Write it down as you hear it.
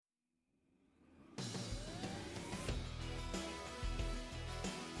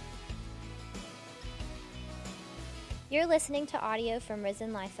You're listening to audio from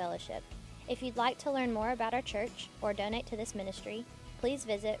Risen Life Fellowship. If you'd like to learn more about our church or donate to this ministry, please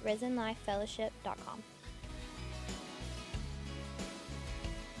visit risenlifefellowship.com.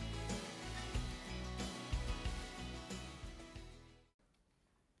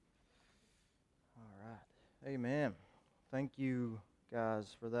 All right. Amen. Thank you,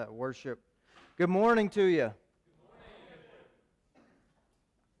 guys, for that worship. Good morning to you.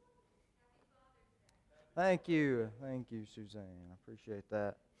 Thank you, Suzanne. I appreciate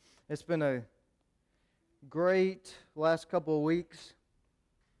that. It's been a great last couple of weeks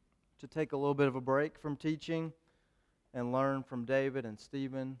to take a little bit of a break from teaching and learn from David and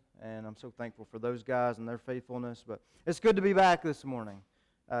Stephen, and I'm so thankful for those guys and their faithfulness. But it's good to be back this morning,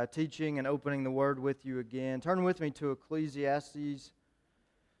 teaching and opening the Word with you again. Turn with me to Ecclesiastes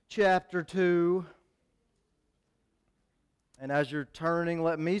chapter 2. And as you're turning,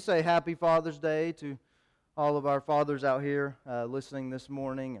 let me say Happy Father's Day to all of our fathers out here listening this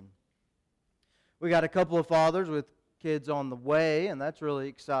morning. And we got a couple of fathers with kids on the way, and that's really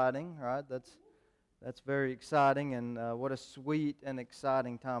exciting, right? That's very exciting, and what a sweet and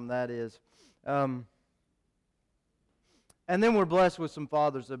exciting time that is. And then we're blessed with some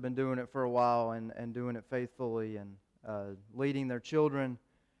fathers that have been doing it for a while and doing it faithfully and leading their children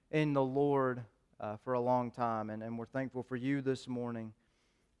in the Lord for a long time, and we're thankful for you this morning.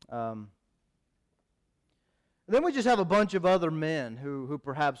 Then we just have a bunch of other men who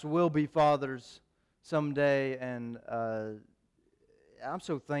perhaps will be fathers someday, and I'm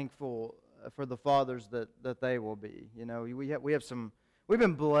so thankful for the fathers that they will be. You know, we've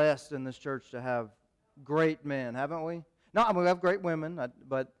been blessed in this church to have great men, haven't we? No, I mean, we have great women,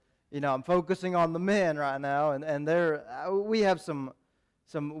 but you know, I'm focusing on the men right now, and we have some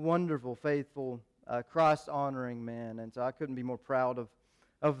wonderful, faithful, Christ-honoring men, and so I couldn't be more proud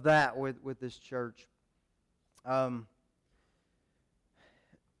of that with this church.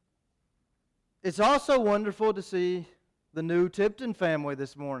 It's also wonderful to see the new Tipton family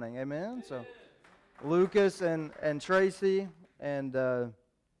this morning. Amen. So Lucas and Tracy, and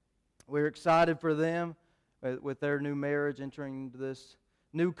we're excited for them with their new marriage, entering into this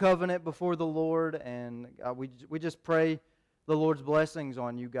new covenant before the Lord. And we just pray the Lord's blessings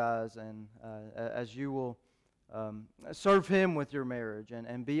on you guys, and as you will serve Him with your marriage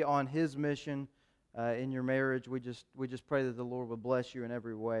and be on His mission in your marriage. We just pray that the Lord will bless you in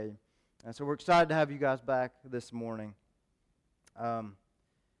every way. And so we're excited to have you guys back this morning.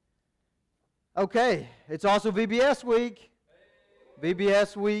 Okay, it's also VBS week.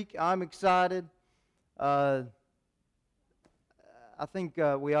 VBS week. I'm excited. I think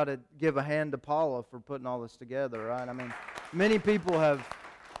we ought to give a hand to Paula for putting all this together, right? I mean, many people have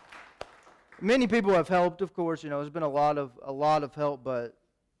helped, of course. You know, there's been a lot of help, but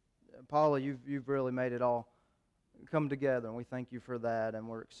Paula, you've really made it all come together, and we thank you for that, and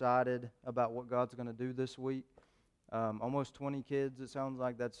we're excited about what God's going to do this week. Almost 20 kids, it sounds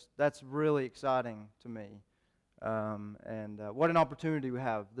like. That's really exciting to me, and what an opportunity we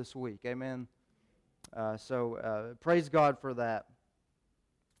have this week. Amen. So praise God for that.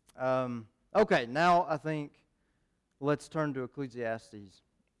 Okay, now I think let's turn to Ecclesiastes,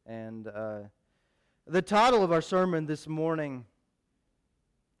 and the title of our sermon this morning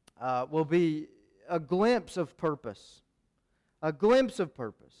will be a glimpse of purpose. A glimpse of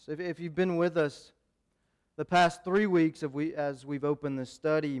purpose. If you've been with us the past 3 weeks as we've opened this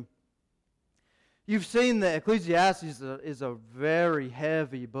study, you've seen that Ecclesiastes is a very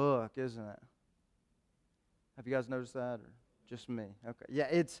heavy book, isn't it? Have you guys noticed that, or just me? Okay, yeah,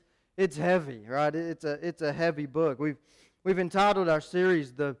 it's heavy, right? It's a heavy book. We've entitled our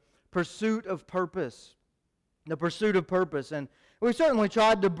series "The Pursuit of Purpose." The pursuit of purpose, and we certainly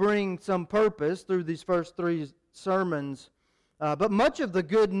tried to bring some purpose through these first 3 sermons, but much of the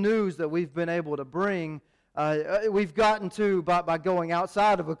good news that we've been able to bring, we've gotten to by going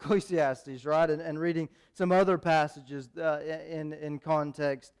outside of Ecclesiastes, right, and reading some other passages in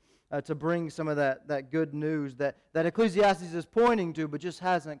context to bring some of that good news that Ecclesiastes is pointing to, but just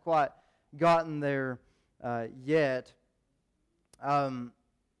hasn't quite gotten there yet.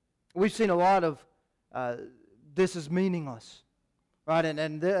 We've seen a lot of this is meaningless, right?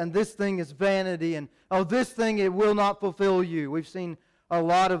 And this thing is vanity, and this thing, it will not fulfill you. We've seen a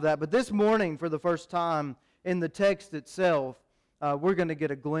lot of that. But this morning, for the first time in the text itself, we're going to get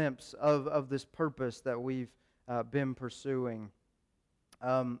a glimpse of this purpose that we've been pursuing.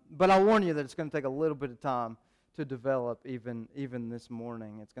 But I'll warn you that it's going to take a little bit of time to develop even this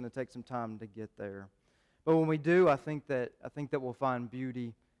morning. It's going to take some time to get there. But when we do, I think that we'll find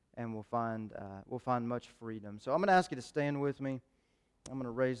beauty, and we'll find much freedom. So I'm going to ask you to stand with me. I'm going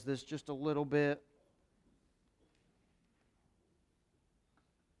to raise this just a little bit.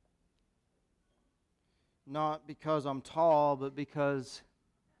 not because I'm tall, but because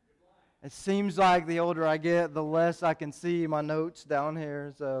it seems like the older I get, the less I can see my notes down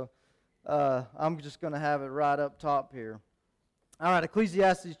here. So I'm just going to have it right up top here. All right,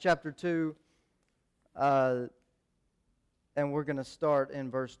 Ecclesiastes chapter 2, and we're going to start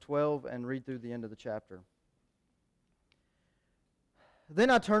in verse 12 and read through the end of the chapter. Then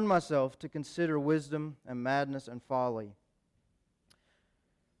I turned myself to consider wisdom and madness and folly.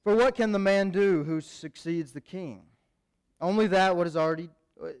 For what can the man do who succeeds the king? Only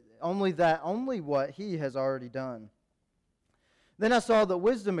what he has already done. Then I saw that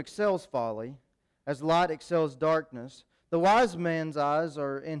wisdom excels folly, as light excels darkness. The wise man's eyes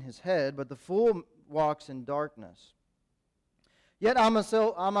are in his head, but the fool walks in darkness. Yet I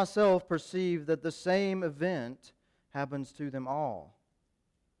myself perceive that the same event happens to them all.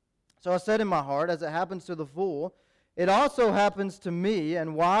 So I said in my heart, as it happens to the fool, it also happens to me,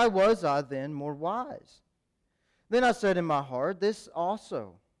 and why was I then more wise? Then I said in my heart, this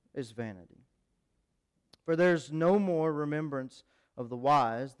also is vanity. For there's no more remembrance of the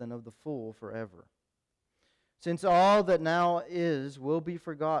wise than of the fool forever. Since all that now is will be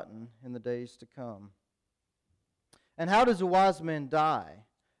forgotten in the days to come. And how does a wise man die?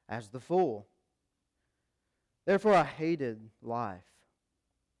 As the fool. Therefore I hated life,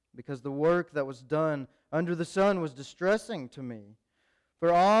 because the work that was done under the sun was distressing to me.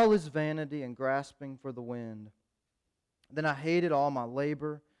 For all is vanity and grasping for the wind. Then I hated all my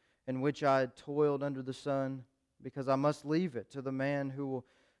labor, in which I had toiled under the sun, because I must leave it to the man who will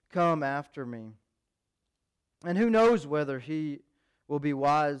come after me. And who knows whether he will be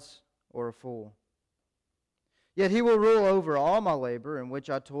wise or a fool? Yet he will rule over all my labor, in which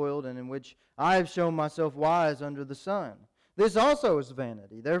I toiled, and in which I have shown myself wise under the sun. This also is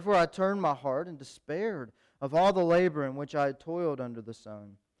vanity. Therefore I turned my heart and despaired of all the labor in which I had toiled under the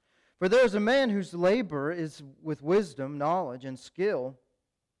sun. For there is a man whose labor is with wisdom, knowledge, and skill,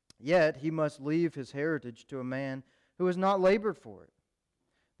 yet he must leave his heritage to a man who has not labored for it.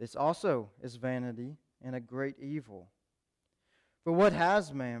 This also is vanity and a great evil. For what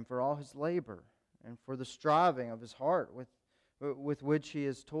has man for all his labor, and for the striving of his heart with which he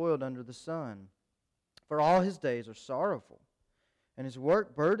has toiled under the sun? For all his days are sorrowful, and his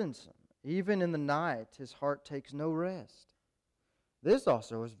work burdensome. Even in the night his heart takes no rest. This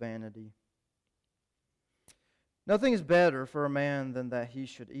also is vanity. Nothing is better for a man than that he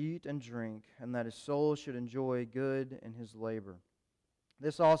should eat and drink, and that his soul should enjoy good in his labor.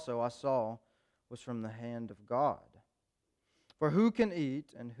 This also I saw was from the hand of God. For who can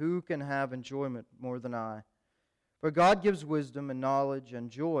eat, and who can have enjoyment more than I? For God gives wisdom and knowledge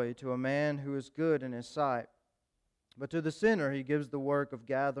and joy to a man who is good in his sight. But to the sinner he gives the work of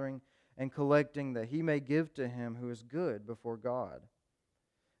gathering and collecting, that he may give to him who is good before God.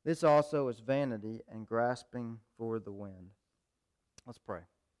 This also is vanity and grasping for the wind. Let's pray.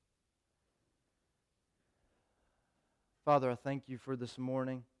 Father, I thank you for this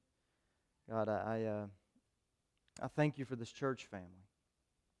morning. God, I thank you for this church family.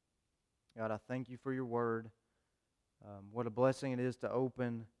 God, I thank you for your word. What a blessing it is to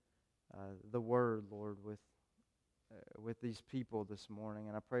open the Word, Lord, with these people this morning.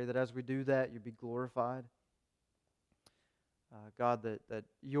 And I pray that as we do that, you be glorified. God, that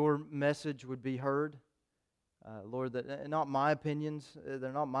your message would be heard. Lord, that not my opinions,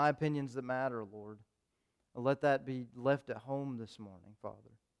 they're not my opinions that matter, Lord. Let that be left at home this morning, Father.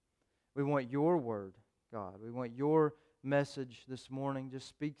 We want your word, God. We want your message this morning. Just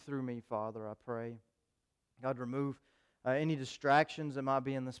speak through me, Father, I pray. God, remove any distractions that might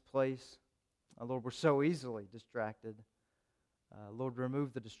be in this place. Lord, we're so easily distracted. Lord,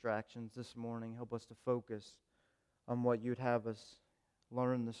 remove the distractions this morning. Help us to focus on what you'd have us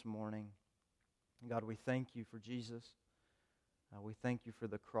learn this morning. God, we thank you for Jesus. We thank you for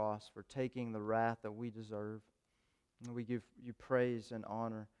the cross, for taking the wrath that we deserve. And we give you praise and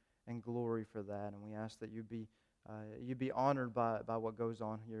honor and glory for that. And we ask that you be honored by what goes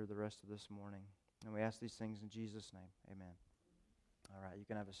on here the rest of this morning. And we ask these things in Jesus' name. Amen. All right, you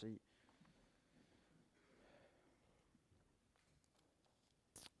can have a seat.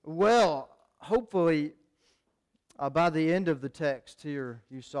 Well, hopefully, by the end of the text here,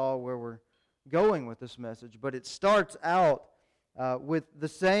 you saw where we're going with this message. But it starts out with the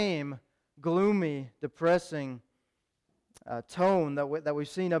same gloomy, depressing tone that we've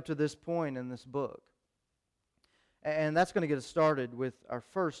seen up to this point in this book. And that's going to get us started with our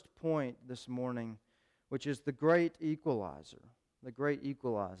first point this morning, which is the great equalizer. The great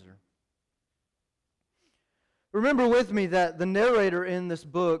equalizer. Remember with me that the narrator in this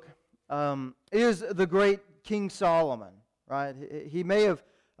book is the great King Solomon, right? He may have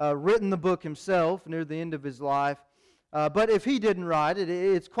written the book himself near the end of his life. But if he didn't write it,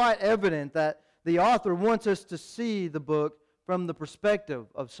 it's quite evident that the author wants us to see the book from the perspective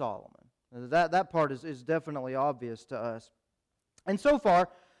of Solomon. That part is definitely obvious to us. And so far,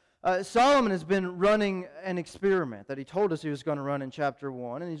 Solomon has been running an experiment that he told us he was going to run in chapter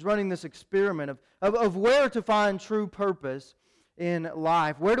 1. And he's running this experiment of where to find true purpose in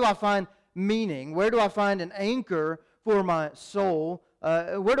life. Where do I find meaning? Where do I find an anchor for my soul?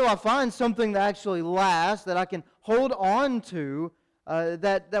 Where do I find something that actually lasts, that I can hold on to,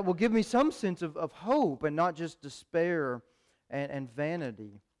 that will give me some sense of hope and not just despair and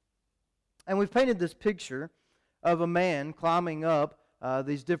vanity? And we've painted this picture of a man climbing up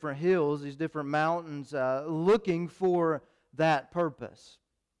these different hills, these different mountains, looking for that purpose.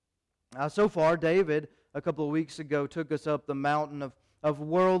 So far, David, a couple of weeks ago, took us up the mountain of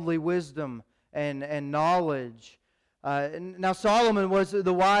worldly wisdom and knowledge. Now, Solomon was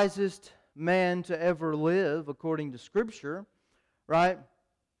the wisest man to ever live, according to Scripture, right?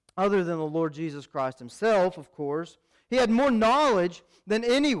 Other than the Lord Jesus Christ himself, of course. He had more knowledge than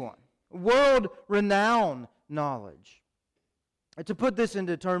anyone, world-renowned knowledge. And to put this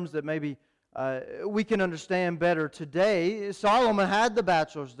into terms that maybe we can understand better today, Solomon had the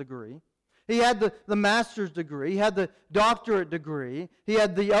bachelor's degree. He had the master's degree. He had the doctorate degree. He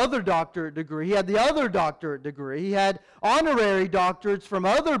had the other doctorate degree. He had the other doctorate degree. He had honorary doctorates from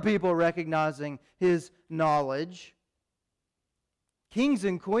other people recognizing his knowledge. Kings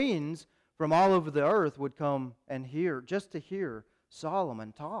and queens from all over the earth would come and hear, just to hear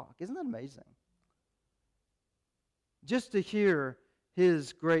Solomon talk. Isn't that amazing? Just to hear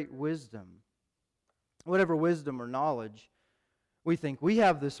his great wisdom. Whatever wisdom or knowledge we think we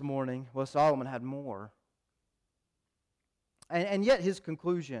have this morning, well, Solomon had more. And yet his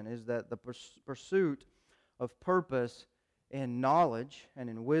conclusion is that the pursuit of purpose in knowledge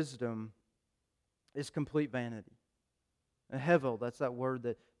and in wisdom is complete vanity. And hevel, that's that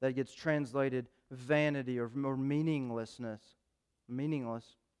word that gets translated vanity or meaninglessness. Meaningless.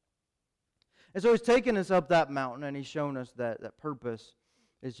 And so he's taken us up that mountain and he's shown us that purpose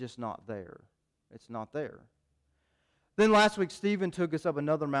is just not there. It's not there. Then last week, Stephen took us up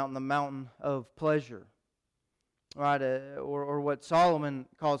another mountain, the mountain of pleasure, right? Or what Solomon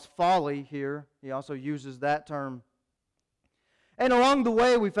calls folly here. He also uses that term. And along the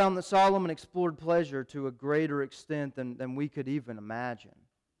way, we found that Solomon explored pleasure to a greater extent than we could even imagine.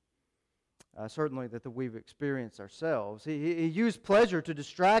 Certainly that we've experienced ourselves. He used pleasure to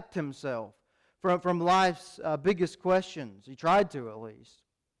distract himself from life's biggest questions. He tried to, at least.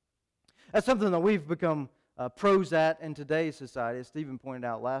 That's something that we've become pros at in today's society. As Stephen pointed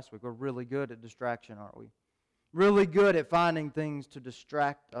out last week, we're really good at distraction, aren't we? Really good at finding things to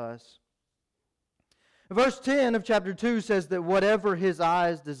distract us. Verse 10 of chapter 2 says that whatever his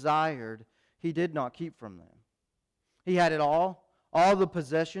eyes desired, he did not keep from them. He had it all the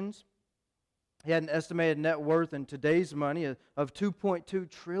possessions. He had an estimated net worth in today's money of $2.2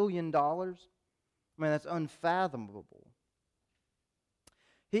 trillion. I mean, that's unfathomable.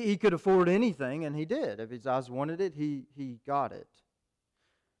 He could afford anything, and he did. If his eyes wanted it, he got it.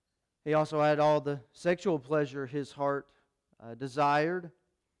 He also had all the sexual pleasure his heart desired.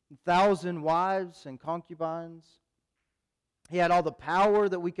 1,000 wives and concubines. He had all the power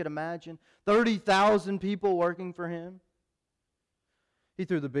that we could imagine. 30,000 people working for him. He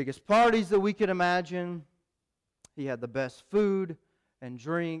threw the biggest parties that we could imagine. He had the best food and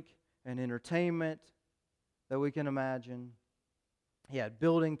drink and entertainment that we can imagine. He had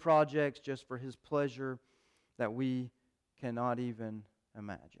building projects just for his pleasure that we cannot even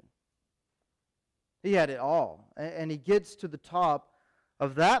imagine. He had it all. And he gets to the top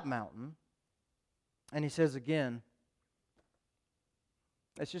of that mountain, and he says again,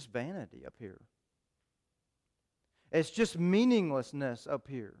 it's just vanity up here. It's just meaninglessness up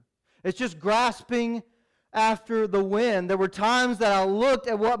here. It's just grasping after the wind. There were times that I looked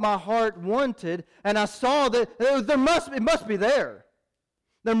at what my heart wanted, and I saw that it must be there.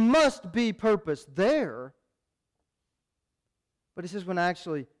 There must be purpose there. But he says when I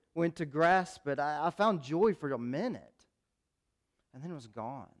actually went to grasp it, I found joy for a minute. And then it was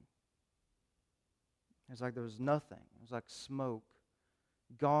gone. It was like there was nothing. It was like smoke.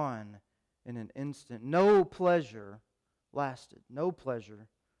 Gone in an instant. No pleasure lasted. No pleasure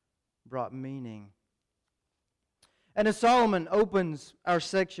brought meaning. And as Solomon opens our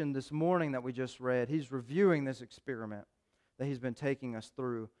section this morning that we just read, he's reviewing this experiment that he's been taking us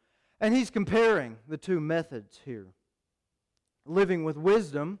through. And he's comparing the two methods here. Living with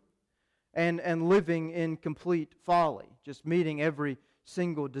wisdom and living in complete folly. Just meeting every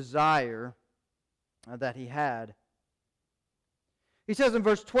single desire that he had. He says in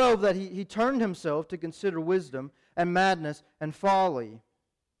verse 12 that he turned himself to consider wisdom and madness and folly.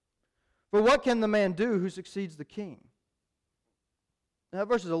 For what can the man do who succeeds the king? Now, that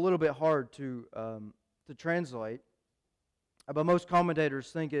verse is a little bit hard to translate, but most commentators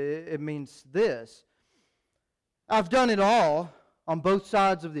think it means this. I've done it all on both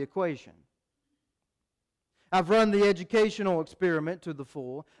sides of the equation. I've run the educational experiment to the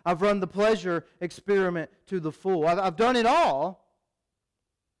full. I've run the pleasure experiment to the full. I've done it all.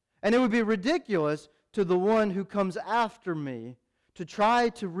 And it would be ridiculous to the one who comes after me to try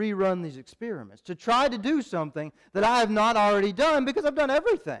to rerun these experiments, to try to do something that I have not already done because I've done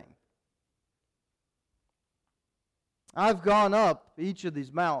everything. I've gone up each of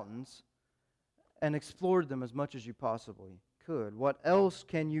these mountains and explored them as much as you possibly could. What else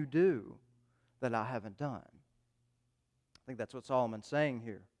can you do that I haven't done? I think that's what Solomon's saying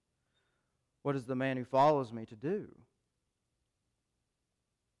here. What is the man who follows me to do?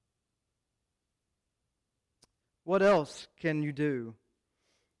 What else can you do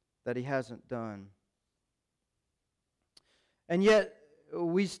that he hasn't done? And yet,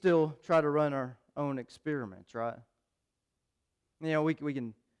 we still try to run our own experiments, right? You know, we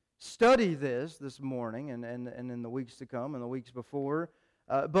can study this morning and in the weeks to come and the weeks before,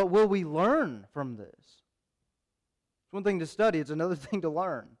 but will we learn from this? It's one thing to study, it's another thing to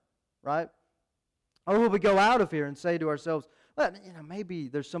learn, right? Or will we go out of here and say to ourselves, well, you know, maybe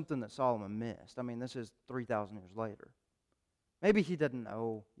there's something that Solomon missed. I mean, this is 3,000 years later. Maybe he didn't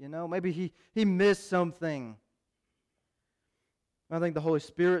know, you know. Maybe he missed something. I think the Holy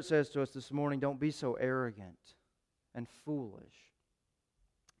Spirit says to us this morning, don't be so arrogant and foolish.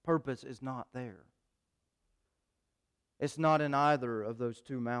 Purpose is not there. It's not in either of those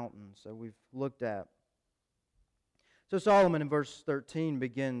two mountains that we've looked at. So Solomon in verse 13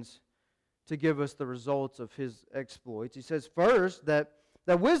 begins to give us the results of his exploits. He says first that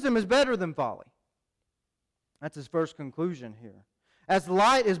wisdom is better than folly. That's his first conclusion here. As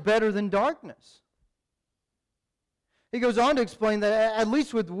light is better than darkness. He goes on to explain that at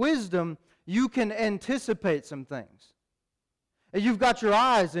least with wisdom, you can anticipate some things. And you've got your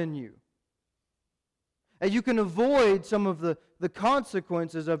eyes in you. And you can avoid some of the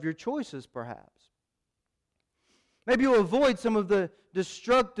consequences of your choices, perhaps. Maybe you'll avoid some of the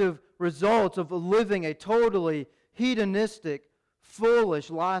destructive results of living a totally hedonistic, foolish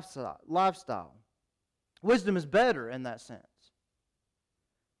lifestyle. Wisdom is better in that sense.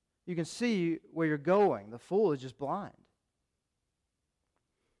 You can see where you're going. The fool is just blind.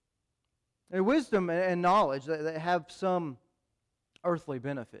 And wisdom and knowledge, they have some earthly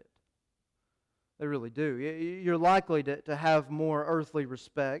benefit. They really do. You're likely to have more earthly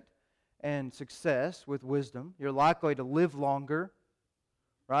respect and success with wisdom. You're likely to live longer,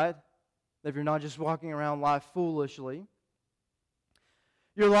 right? If you're not just walking around life foolishly.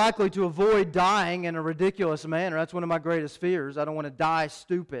 You're likely to avoid dying in a ridiculous manner. That's one of my greatest fears. I don't want to die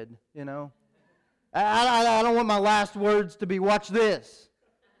stupid, you know. I don't want my last words to be, watch this.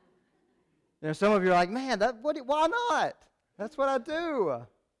 You know, some of you are like, man, why not? That's what I do.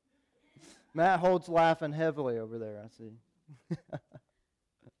 Matt Holt's laughing heavily over there, I see.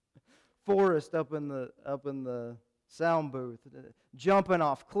 Forrest up in the sound booth, jumping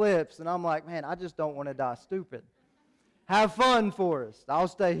off cliffs, and I'm like, man, I just don't want to die stupid. Have fun, Forrest. I'll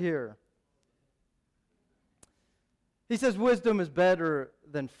stay here. He says wisdom is better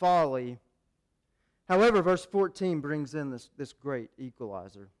than folly. However, verse 14 brings in this great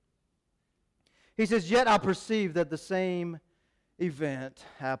equalizer. He says, yet I perceive that the same event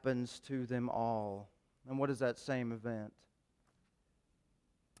happens to them all. And what is that same event?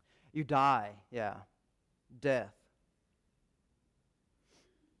 You die, death.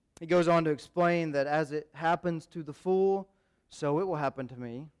 He goes on to explain that as it happens to the fool, so it will happen to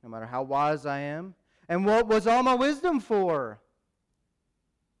me, no matter how wise I am. And what was all my wisdom for?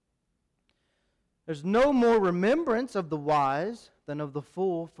 There's no more remembrance of the wise than of the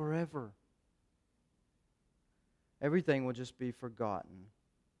fool forever. Everything will just be forgotten.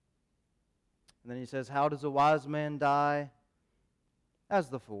 And then he says, how does a wise man die? As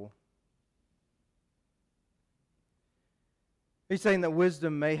the fool. He's saying that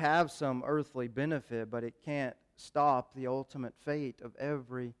wisdom may have some earthly benefit, but it can't stop the ultimate fate of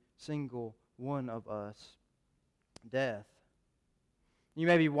every single one of us. Death. You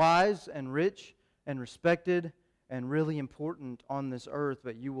may be wise and rich and respected and really important on this earth,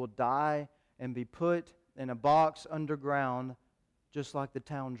 but you will die and be put in a box underground just like the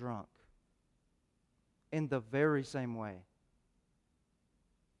town drunk. In the very same way.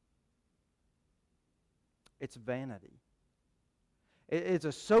 It's vanity. It's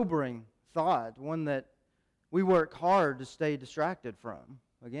a sobering thought, one that we work hard to stay distracted from,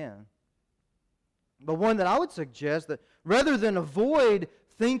 again. But one that I would suggest that rather than avoid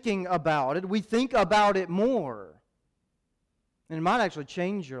thinking about it, we think about it more. And it might actually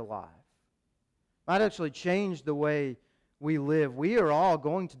change your life. It might actually change the way we live. We are all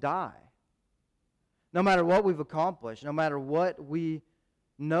going to die. No matter what we've accomplished, no matter what we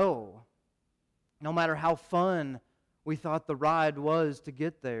know, no matter how fun we thought the ride was to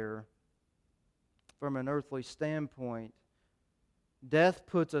get there from an earthly standpoint, death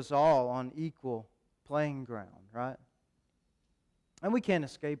puts us all on equal playing ground, right? And we can't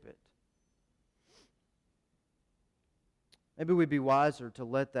escape it. Maybe we'd be wiser to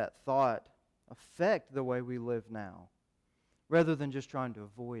let that thought affect the way we live now, rather than just trying to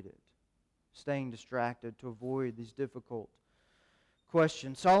avoid it, staying distracted to avoid these difficult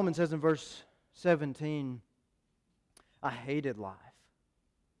questions. Solomon says in verse 17, I hated life.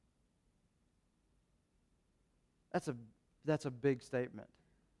 That's a big statement.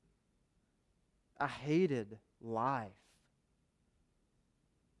 I hated life.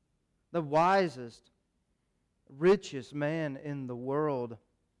 The wisest, richest man in the world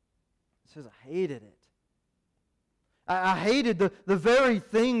says, I hated it. I hated the very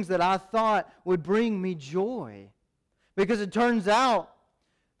things that I thought would bring me joy. Because it turns out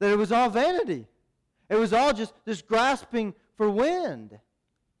that it was all vanity. It was all just grasping for wind.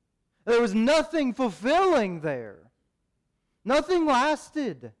 There was nothing fulfilling there. Nothing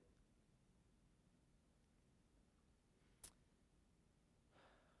lasted.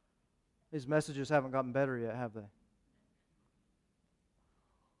 These messages haven't gotten better yet, have they?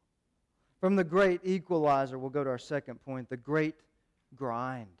 From the great equalizer, we'll go to our second point, the great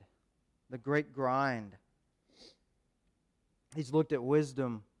grind. The great grind. He's looked at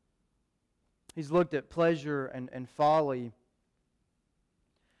wisdom. He's looked at pleasure and folly.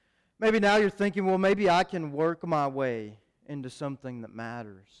 Maybe now you're thinking, well, maybe I can work my way into something that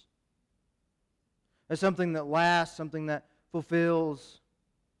matters. As something that lasts, something that fulfills.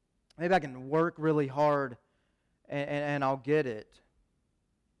 Maybe I can work really hard and I'll get it.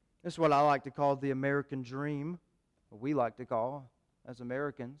 This is what I like to call the American dream. What we like to call as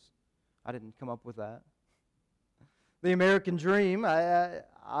Americans. I didn't come up with that. The American dream,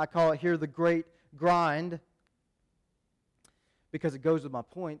 I call it here the great grind, because it goes with my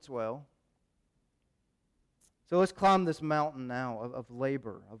points well. So let's climb this mountain now of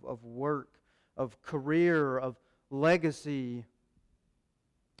labor, of work, of career, of legacy,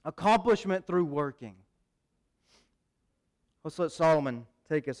 accomplishment through working. Let's let Solomon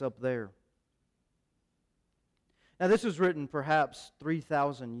take us up there. Now this was written perhaps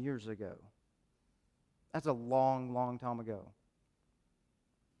 3,000 years ago. That's a long, long time ago.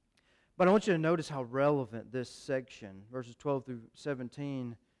 But I want you to notice how relevant this section, verses 12 through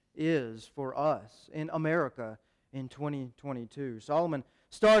 17, is for us in America in 2022. Solomon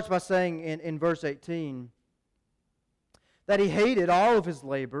starts by saying in verse 18 that he hated all of his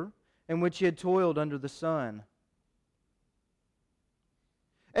labor in which he had toiled under the sun.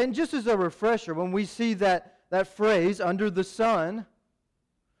 And just as a refresher, when we see that phrase, under the sun,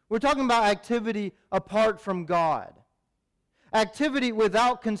 we're talking about activity apart from God. Activity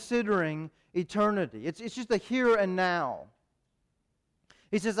without considering eternity. It's just the here and now.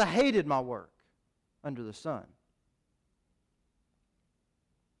 He says, I hated my work under the sun.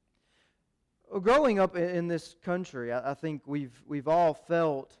 Growing up in this country, I think we've all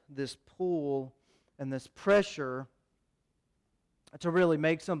felt this pull and this pressure to really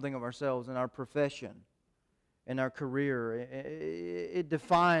make something of ourselves in our profession, in our career. It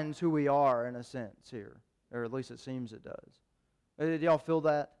defines who we are in a sense here, or at least it seems it does. Did y'all feel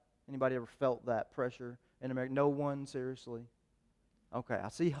that? Anybody ever felt that pressure in America? No one, seriously? Okay, I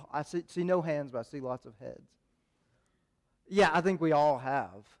see no hands, but I see lots of heads. Yeah, I think we all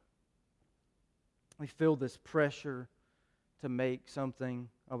have. We feel this pressure to make something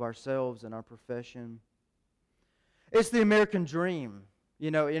of ourselves in our profession. It's the American dream.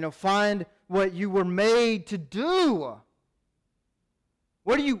 You know, find what you were made to do.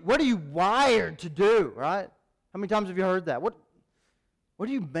 What are you wired to do, right? How many times have you heard that? What are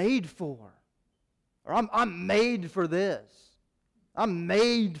you made for? Or I'm made for this. I'm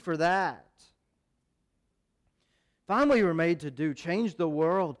made for that. Find what you were made to do. Change the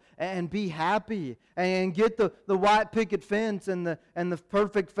world and be happy and get the white picket fence and the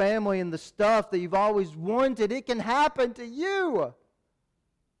perfect family and the stuff that you've always wanted. It can happen to you.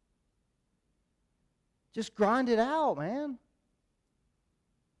 Just grind it out, man.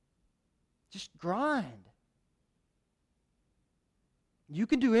 Just grind. You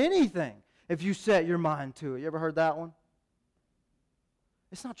can do anything if you set your mind to it. You ever heard that one?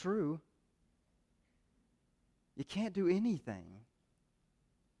 It's not true. You can't do anything.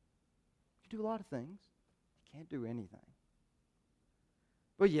 You can do a lot of things. You can't do anything.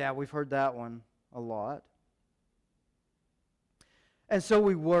 But yeah, we've heard that one a lot. And so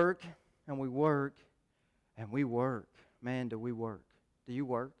we work, and we work, and we work. Man, do we work. Do you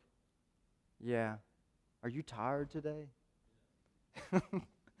work? Yeah. Are you tired today?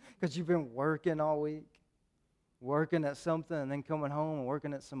 Because you've been working all week. Working at something and then coming home and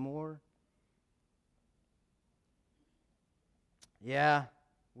working at some more. Yeah,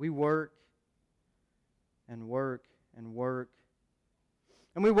 we work and work and work.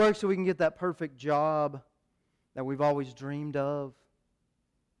 And we work so we can get that perfect job that we've always dreamed of.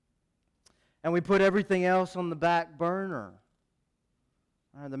 And we put everything else on the back burner.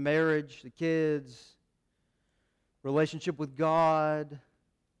 The marriage, the kids, relationship with God,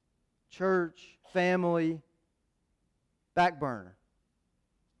 church, family, back burner.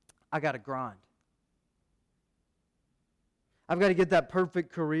 I got to grind. I've got to get that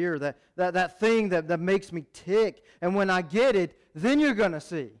perfect career, that thing that makes me tick. And when I get it, then you're going to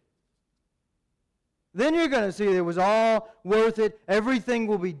see. Then you're going to see it was all worth it. Everything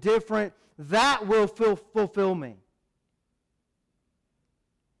will be different. That will fulfill me.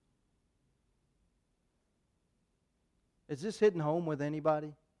 Is this hitting home with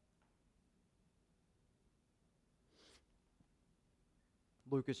anybody?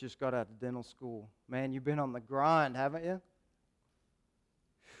 Lucas just got out of dental school. Man, you've been on the grind, haven't you?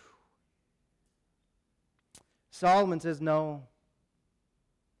 Solomon says no.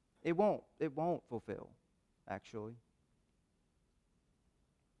 It won't fulfill, actually.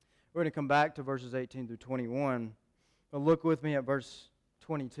 We're going to come back to verses 18 through 21. But look with me at verse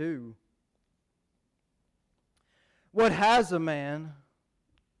 22. What has a man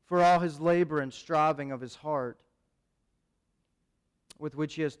for all his labor and striving of his heart, with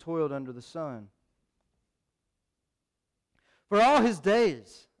which he has toiled under the sun? For all his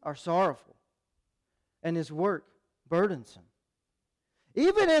days are sorrowful, and his work burdensome.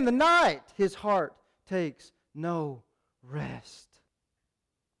 Even in the night his heart takes no rest.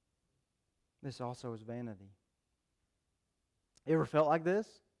 This also is vanity. You ever felt like this?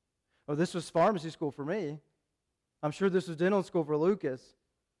 Oh, this was pharmacy school for me. I'm sure this was dental school for Lucas.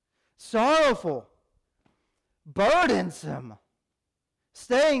 Sorrowful, burdensome,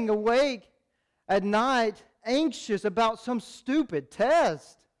 staying awake at night, anxious about some stupid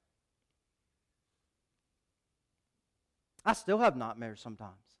test. I still have nightmares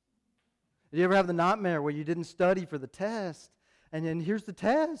sometimes. Did you ever have the nightmare where you didn't study for the test, and then here's the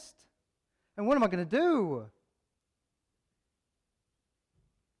test? And what am I going to do?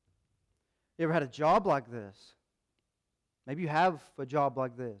 You ever had a job like this? Maybe you have a job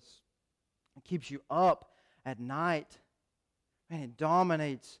like this. It keeps you up at night. Man, it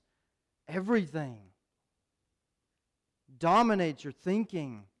dominates everything. Dominates your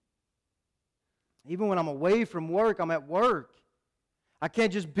thinking. Even when I'm away from work, I'm at work. I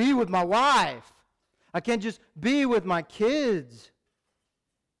can't just be with my wife. I can't just be with my kids.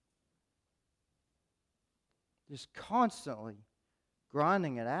 Just constantly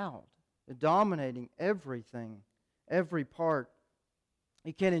grinding it out. Dominating everything. Every part.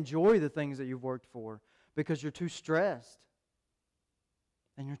 You can't enjoy the things that you've worked for because you're too stressed.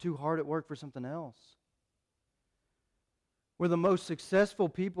 And you're too hard at work for something else. We're the most successful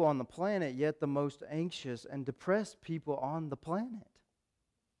people on the planet, yet the most anxious and depressed people on the planet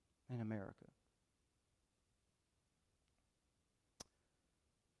in America.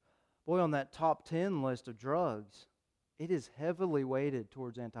 Boy, on that top 10 list of drugs, it is heavily weighted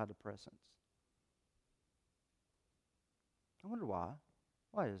towards antidepressants. I wonder why.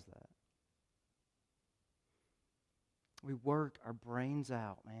 Why is that? We work our brains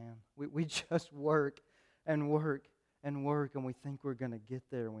out, man. We just work and work and work, and we think we're going to get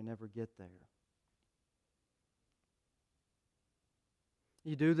there, and we never get there.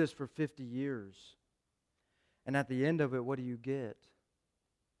 You do this for 50 years, and at the end of it, what do you get?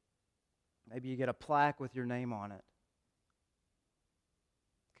 Maybe you get a plaque with your name on it.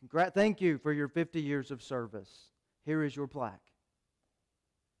 Thank you for your 50 years of service. Here is your plaque.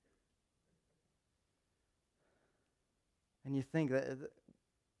 And you think,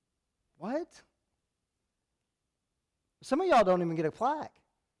 what? Some of y'all don't even get a plaque.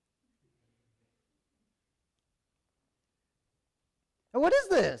 And what is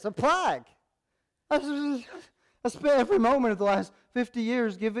this? A plaque. I spent every moment of the last 50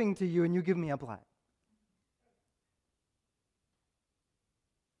 years giving to you, and you give me a plaque.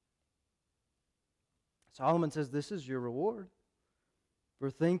 Solomon says this is your reward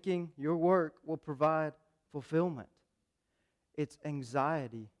for thinking your work will provide fulfillment. It's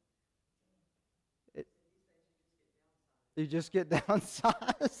anxiety. You just get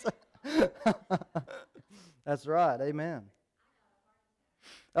downsized. That's right. Amen.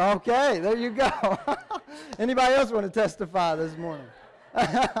 Okay, there you go. Anybody else want to testify this morning?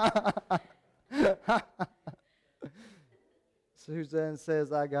 Suzanne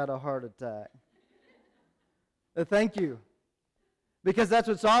says, I got a heart attack. Thank you. Because that's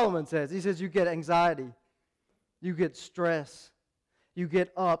what Solomon says. He says you get anxiety. You get stress. You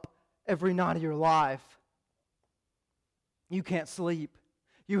get up every night of your life. You can't sleep.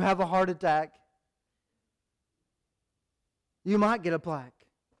 You have a heart attack. You might get a plaque.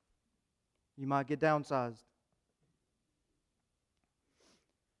 You might get downsized.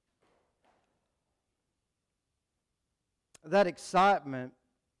 That excitement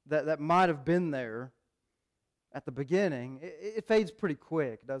that might have been there at the beginning, it fades pretty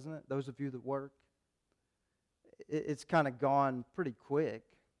quick, doesn't it? Those of you that work, it's kind of gone pretty quick.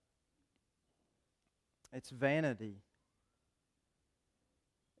 It's vanity.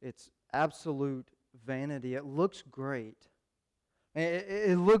 It's absolute vanity. It looks great.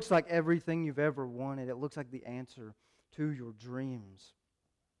 It looks like everything you've ever wanted. It looks like the answer to your dreams.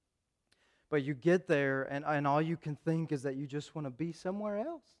 But you get there, and all you can think is that you just want to be somewhere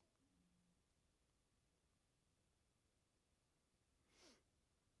else.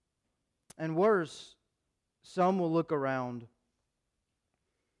 And worse, some will look around,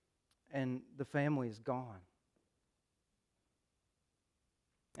 and the family is gone.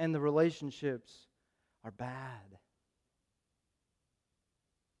 And the relationships are bad.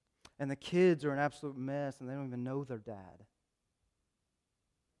 And the kids are an absolute mess, and they don't even know their dad.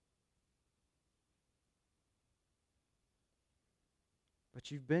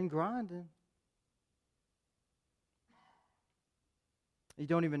 But you've been grinding. You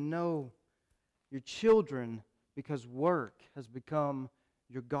don't even know your children because work has become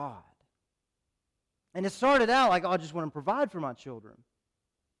your God. And it started out like, I just want to provide for my children.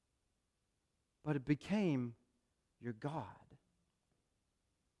 But it became your God.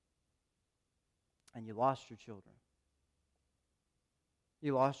 And you lost your children.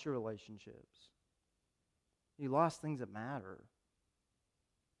 You lost your relationships. You lost things that matter.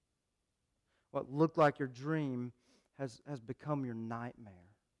 What looked like your dream has become your nightmare.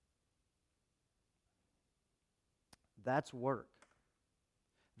 That's work.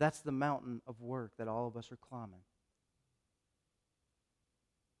 That's the mountain of work that all of us are climbing.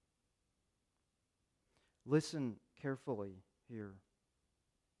 Listen carefully here.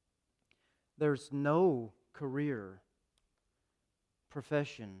 There's no career,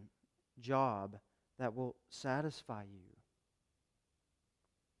 profession, job that will satisfy you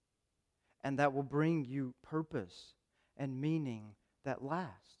and that will bring you purpose and meaning that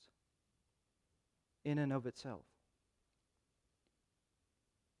lasts in and of itself.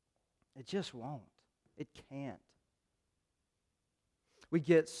 It just won't. It can't. We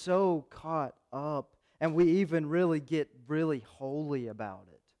get so caught up, and we even really get really holy about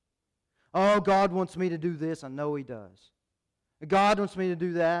it. Oh, God wants me to do this. I know He does. God wants me to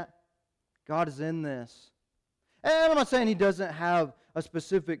do that. God is in this. And I'm not saying He doesn't have a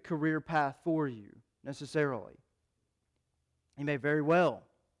specific career path for you, necessarily. He may very well.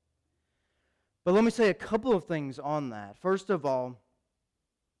 But let me say a couple of things on that. First of all,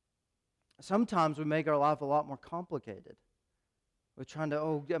 sometimes we make our life a lot more complicated. We're trying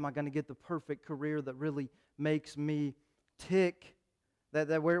to, am I going to get the perfect career that really makes me tick?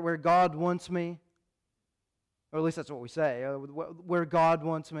 That where God wants me? Or at least that's what we say, where God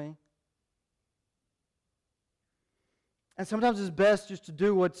wants me. And sometimes it's best just to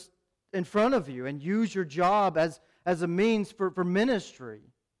do what's in front of you and use your job as a means for ministry.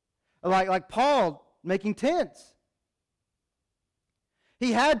 Like Paul making tents.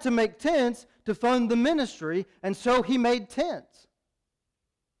 He had to make tents to fund the ministry, and so he made tents.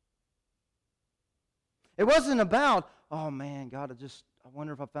 It wasn't about, oh man, God, I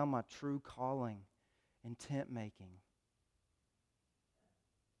wonder if I found my true calling in tent making.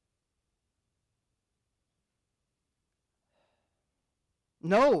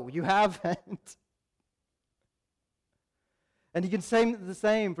 No, you haven't. And you can say the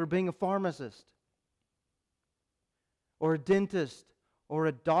same for being a pharmacist, or a dentist, or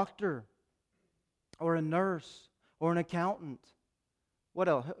a doctor, or a nurse, or an accountant. What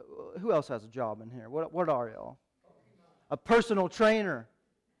else? Who else has a job in here? What are y'all? A personal trainer.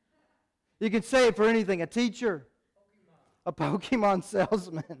 You can say it for anything. A teacher. A Pokemon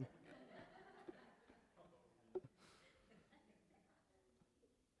salesman.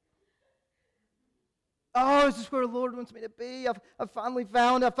 Oh, this is where the Lord wants me to be. I finally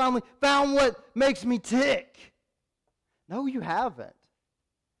found what makes me tick. No, you haven't.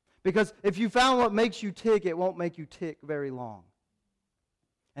 Because if you found what makes you tick, it won't make you tick very long.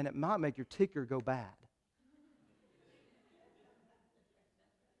 And it might make your ticker go bad.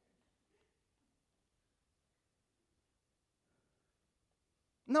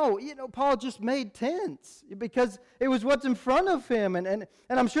 No, Paul just made tents because it was what's in front of him. And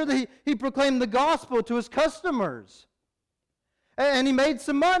I'm sure that he proclaimed the gospel to his customers. And he made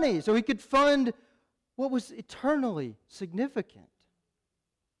some money so he could fund what was eternally significant.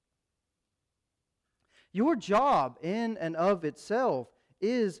 Your job in and of itself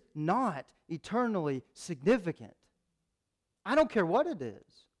is not eternally significant. I don't care what it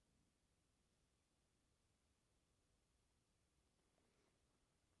is.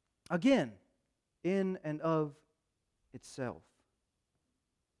 Again, in and of itself.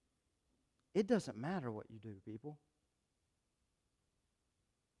 It doesn't matter what you do, people.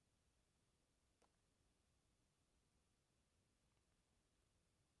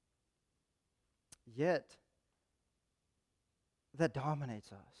 Yet, that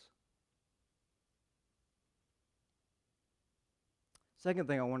dominates us. Second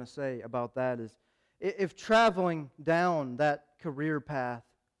thing I want to say about that is, if traveling down that career path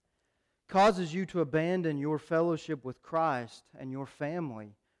causes you to abandon your fellowship with Christ and your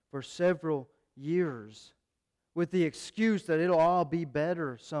family for several years with the excuse that it'll all be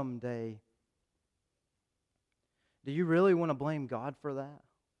better someday, do you really want to blame God for that?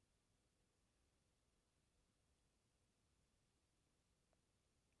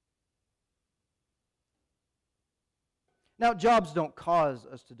 Now, jobs don't cause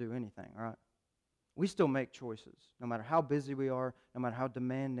us to do anything, right? We still make choices. No matter how busy we are, no matter how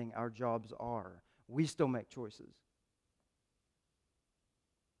demanding our jobs are, we still make choices.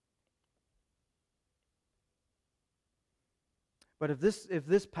 But if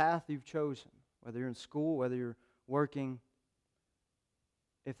this path you've chosen, whether you're in school, whether you're working,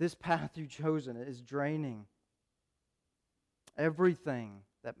 if this path you've chosen is draining everything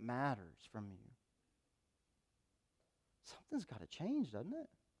that matters from you, something's got to change, doesn't it?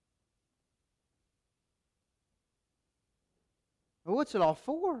 Well, what's it all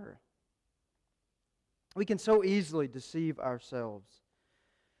for? We can so easily deceive ourselves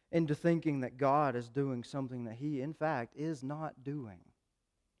into thinking that God is doing something that He, in fact, is not doing.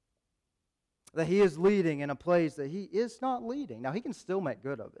 That He is leading in a place that He is not leading. Now, He can still make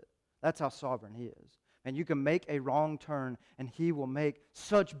good of it. That's how sovereign He is. And you can make a wrong turn, and He will make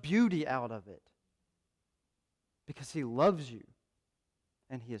such beauty out of it. Because He loves you,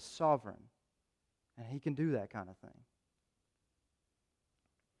 and He is sovereign, and He can do that kind of thing.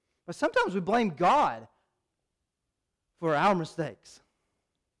 But sometimes we blame God for our mistakes.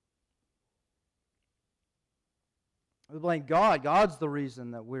 We blame God. God's the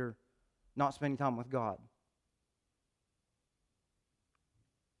reason that we're not spending time with God.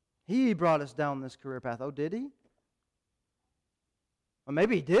 He brought us down this career path. Oh, did He? Well,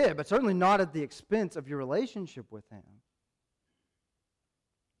 maybe He did, but certainly not at the expense of your relationship with Him.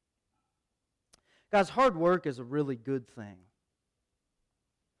 Guys, hard work is a really good thing.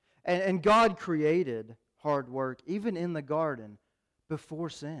 And God created hard work, even in the garden, before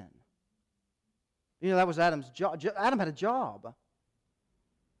sin. That was Adam's job. Adam had a job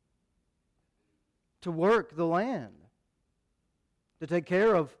to work the land, to take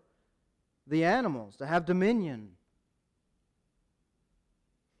care of the animals, to have dominion.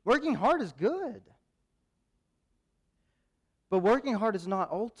 Working hard is good. But working hard is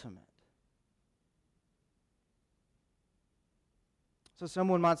not ultimate. So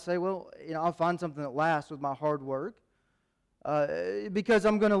someone might say, well, I'll find something that lasts with my hard work because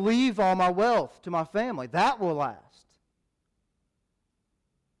I'm going to leave all my wealth to my family. That will last.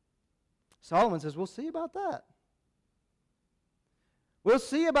 Solomon says, we'll see about that. We'll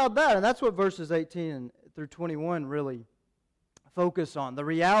see about that. And that's what verses 18 through 21 really focus on. The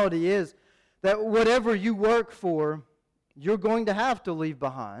reality is that whatever you work for, you're going to have to leave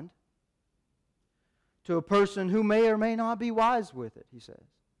behind to a person who may or may not be wise with it, he says.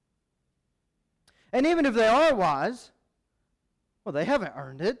 And even if they are wise, well, they haven't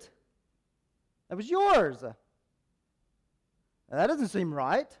earned it. That was yours. That doesn't seem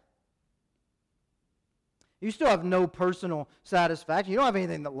right. You still have no personal satisfaction. You don't have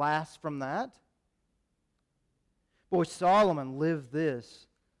anything that lasts from that. Boy, Solomon lived this,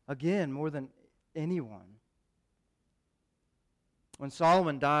 again, more than anyone. When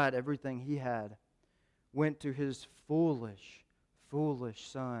Solomon died, everything he had went to his foolish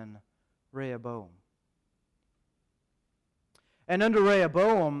son, Rehoboam. And under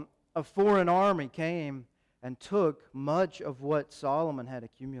Rehoboam, a foreign army came and took much of what Solomon had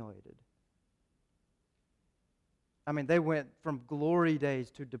accumulated. I mean, they went from glory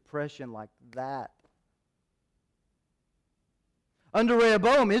days to depression like that. Under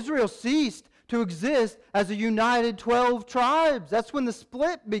Rehoboam, Israel ceased to exist as a united 12 tribes. That's when the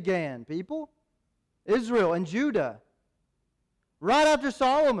split began, people. Israel and Judah. Right after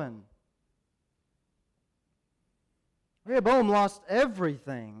Solomon. Rehoboam lost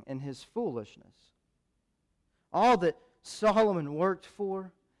everything in his foolishness. All that Solomon worked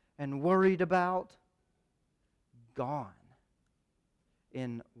for and worried about, gone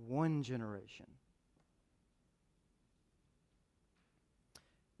in one generation.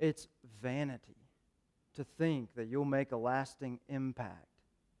 It's vanity to think that you'll make a lasting impact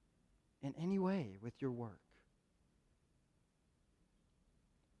in any way with your work.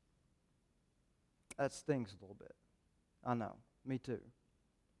 That stings a little bit. I know. Me too.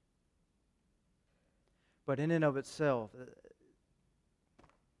 But in and of itself,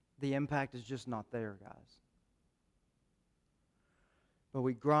 the impact is just not there, guys. But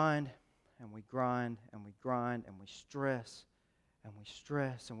we grind, and we grind, and we grind, and we stress, and we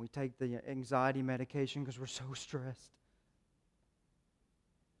stress, and we take the anxiety medication because we're so stressed.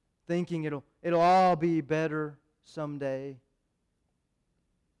 Thinking it'll all be better someday.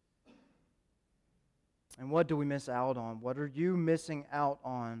 And what do we miss out on? What are you missing out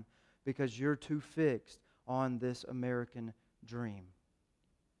on because you're too fixed on this American dream?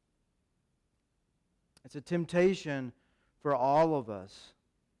 It's a temptation for all of us.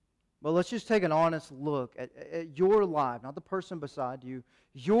 But let's just take an honest look at your life, not the person beside you,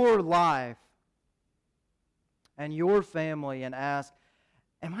 your life and your family, and ask,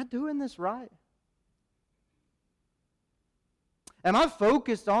 am I doing this right? Am I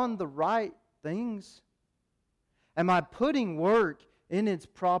focused on the right things? Am I putting work in its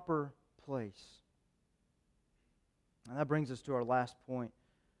proper place? And that brings us to our last point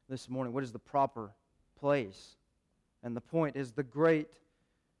this morning. What is the proper place? And the point is the great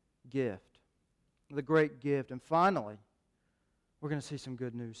gift. The great gift. And finally, we're going to see some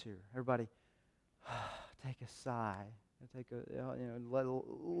good news here. Everybody, take a sigh.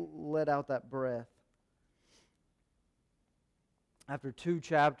 Let out that breath. After 2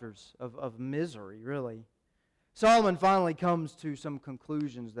 chapters of misery, really, Solomon finally comes to some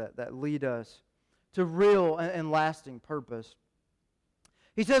conclusions that lead us to real and lasting purpose.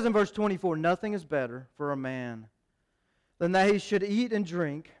 He says in verse 24, nothing is better for a man than that he should eat and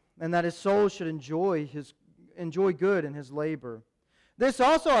drink, and that his soul should enjoy good in his labor. This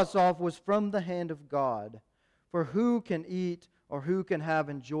also I saw was from the hand of God. For who can eat or who can have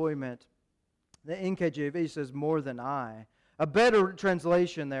enjoyment? The NKJV says more than I. A better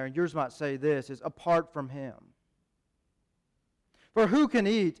translation there, and yours might say this, is apart from him. For who can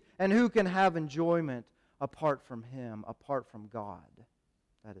eat and who can have enjoyment apart from him, apart from God,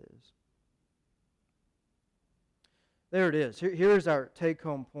 that is. There it is. Here's our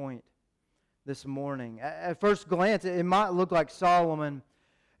take-home point this morning. At first glance, it might look like Solomon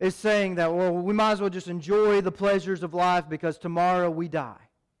is saying that, well, we might as well just enjoy the pleasures of life because tomorrow we die.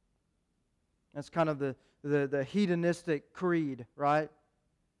 That's kind of the hedonistic creed, right?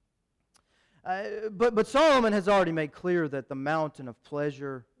 But Solomon has already made clear that the mountain of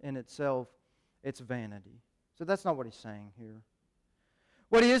pleasure in itself, it's vanity. So that's not what he's saying here.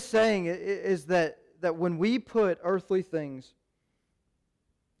 What he is saying is that when we put earthly things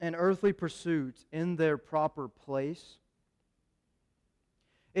and earthly pursuits in their proper place,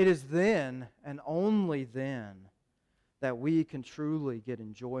 it is then and only then that we can truly get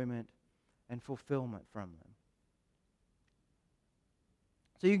enjoyment and fulfillment from them.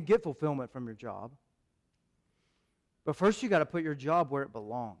 So you can get fulfillment from your job. But first you got to put your job where it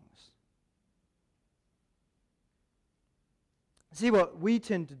belongs. See, what we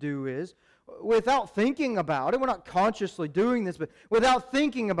tend to do is, without thinking about it, we're not consciously doing this, but without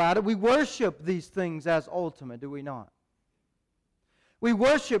thinking about it, we worship these things as ultimate, do we not? We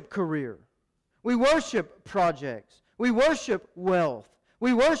worship career. We worship projects. We worship wealth.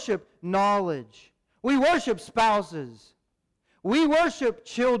 We worship knowledge. We worship spouses. We worship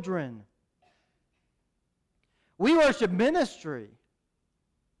children. We worship ministry.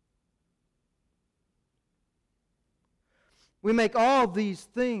 We make all these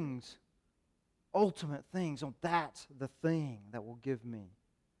things ultimate things. Oh, that's the thing that will give me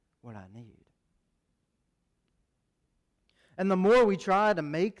what I need. And the more we try to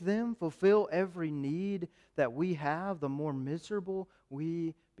make them fulfill every need that we have, the more miserable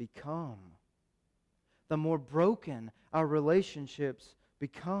we become. The more broken our relationships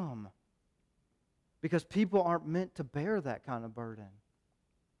become. Because people aren't meant to bear that kind of burden.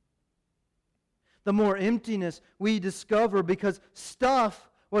 The more emptiness we discover because stuff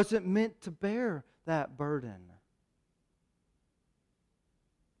wasn't meant to bear that burden.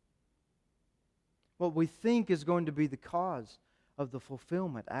 What we think is going to be the cause of the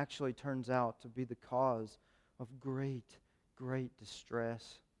fulfillment actually turns out to be the cause of great, great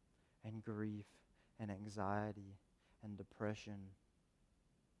distress and grief and anxiety and depression.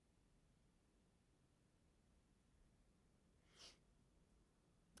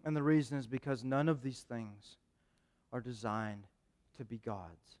 And the reason is because none of these things are designed to be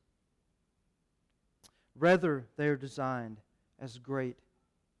God's. Rather, they are designed as great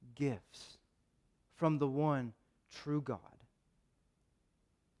gifts from the one true God,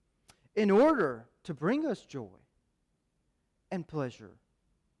 in order to bring us joy and pleasure,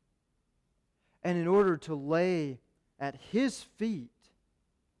 and in order to lay at His feet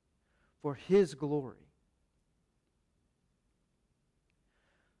for His glory.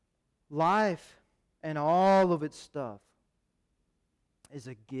 Life and all of its stuff is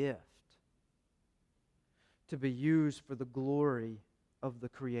a gift to be used for the glory of the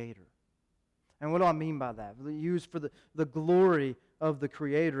Creator. And what do I mean by that? Used for the glory of the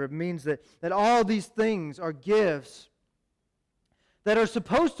Creator. It means that all these things are gifts that are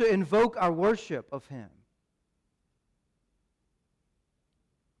supposed to invoke our worship of Him.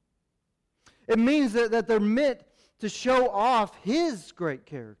 It means that they're meant to show off His great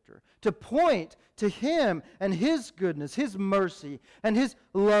character, to point to Him and His goodness, His mercy, and His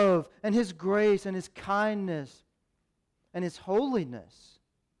love, and His grace, and His kindness, and His holiness,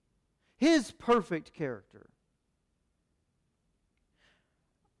 His perfect character.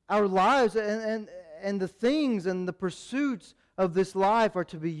 Our lives and the things and the pursuits of this life are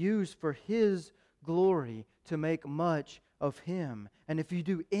to be used for His glory, to make much of Him. And if you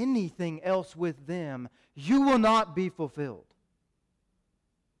do anything else with them, you will not be fulfilled.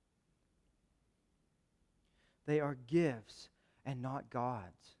 They are gifts and not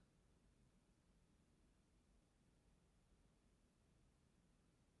gods.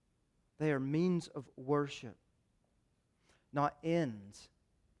 They are means of worship, not ends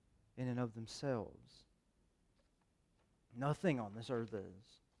in and of themselves. Nothing on this earth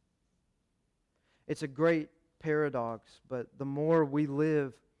is. It's a great paradox, but the more we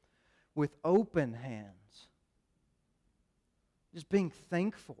live with open hands, just being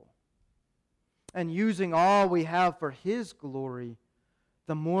thankful and using all we have for His glory,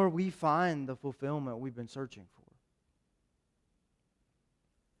 the more we find the fulfillment we've been searching for.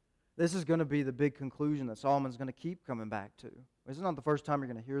 This is going to be the big conclusion that Solomon's going to keep coming back to. This is not the first time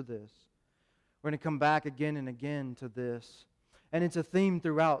you're going to hear this. We're going to come back again and again to this. And it's a theme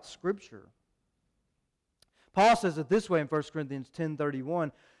throughout Scripture. Paul says it this way in 1 Corinthians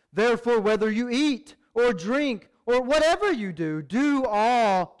 10:31. Therefore, whether you eat or drink or whatever you do, do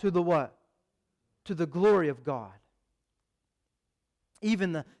all to the what? To the glory of God.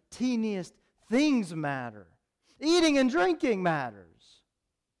 Even the teeniest things matter. Eating and drinking matters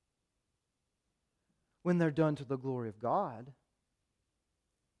when they're done to the glory of God.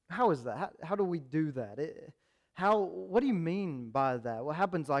 How is that? How do we do that? What do you mean by that? What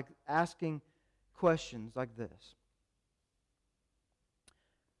happens like asking questions like this?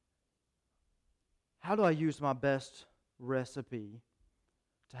 How do I use my best recipe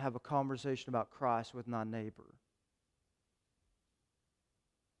to have a conversation about Christ with my neighbor?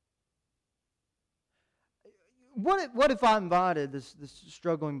 What if I invited this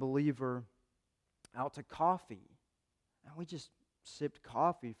struggling believer out to coffee, and we just sipped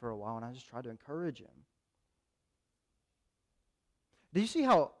coffee for a while, and I just tried to encourage him? Do you see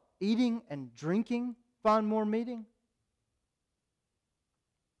how eating and drinking find more meaning?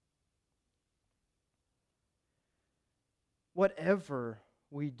 Whatever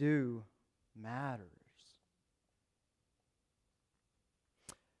we do matters.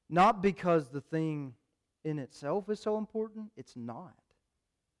 Not because the thing in itself is so important. It's not.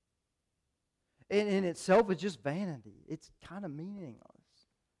 In itself, it's just vanity. It's kind of meaningless.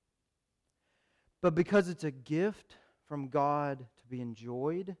 But because it's a gift from God to be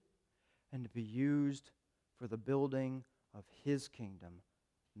enjoyed and to be used for the building of His kingdom,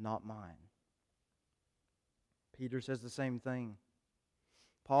 not mine. Peter says the same thing.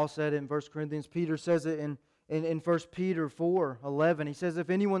 Paul said it in 1 Corinthians. Peter says it in 1 Peter 4:11. He says, if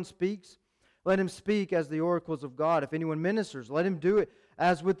anyone speaks, let him speak as the oracles of God. If anyone ministers, let him do it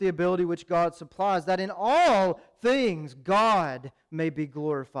as with the ability which God supplies, that in all things God may be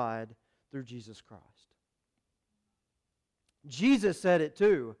glorified through Jesus Christ. Jesus said it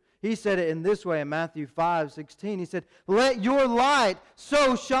too. He said it in this way in Matthew 5:16. He said, let your light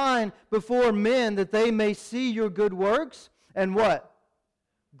so shine before men that they may see your good works and what?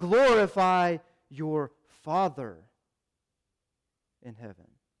 Glorify your Father in heaven.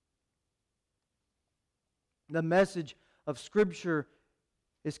 The message of Scripture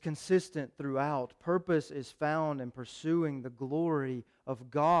is consistent throughout. Purpose is found in pursuing the glory of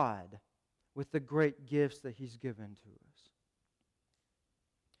God with the great gifts that He's given to us.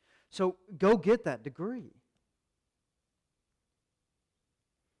 So go get that degree.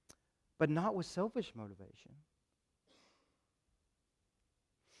 But not with selfish motivation.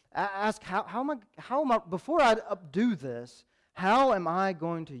 Ask, how am I, before I do this, how am I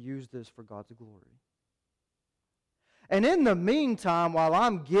going to use this for God's glory? And in the meantime, while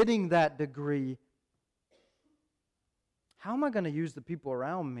I'm getting that degree, how am I going to use the people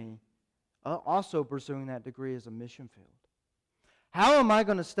around me also pursuing that degree as a mission field? How am I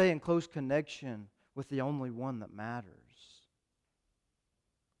going to stay in close connection with the only one that matters?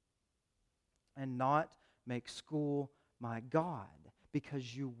 And not make school my God,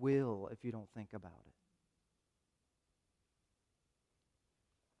 because you will if you don't think about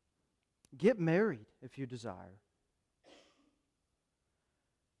it. Get married if you desire.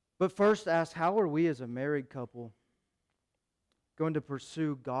 But first ask, how are we as a married couple going to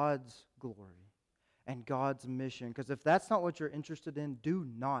pursue God's glory and God's mission? Because if that's not what you're interested in, do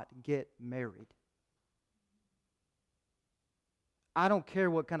not get married. I don't care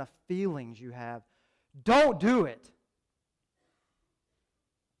what kind of feelings you have. Don't do it.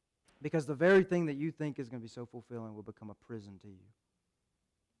 Because the very thing that you think is going to be so fulfilling will become a prison to you.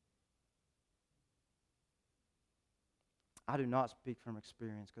 I do not speak from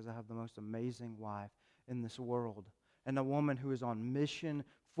experience because I have the most amazing wife in this world. And a woman who is on mission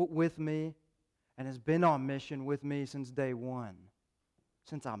with me and has been on mission with me since day one,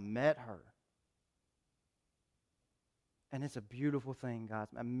 since I met her. And it's a beautiful thing, guys.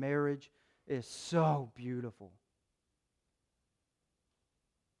 A marriage is so beautiful.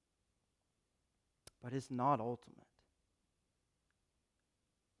 But it's not ultimate.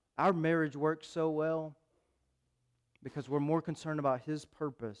 Our marriage works so well because we're more concerned about His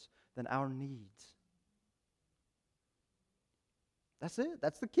purpose than our needs. That's it.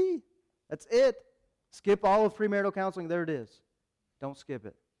 That's the key. That's it. Skip all of premarital counseling. There it is. Don't skip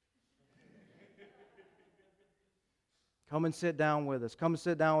it. Come and sit down with us. Come and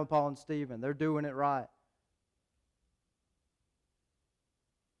sit down with Paul and Stephen. They're doing it right.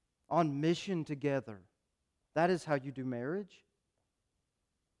 On mission together. That is how you do marriage.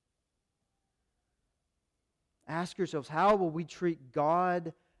 Ask yourselves, how will we treat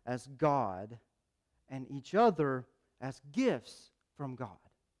God as God and each other as gifts from God?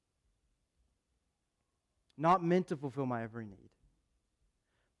 Not meant to fulfill my every need,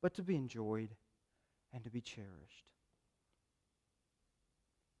 but to be enjoyed and to be cherished.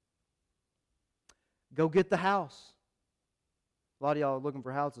 Go get the house. A lot of y'all are looking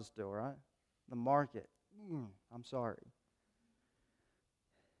for houses still, right? The market. I'm sorry.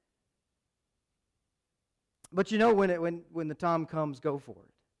 But you know, when the time comes, go for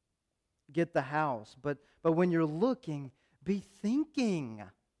it. Get the house. But when you're looking, be thinking.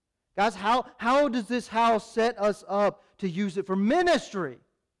 Guys, how does this house set us up to use it for ministry?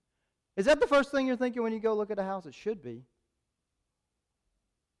 Is that the first thing you're thinking when you go look at a house? It should be.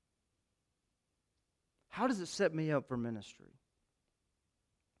 How does it set me up for ministry?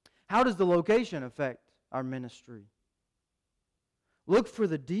 How does the location affect our ministry? Look for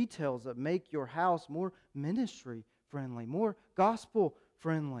the details that make your house more ministry friendly, more gospel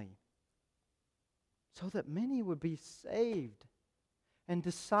friendly, so that many would be saved and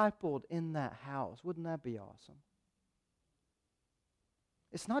discipled in that house. Wouldn't that be awesome?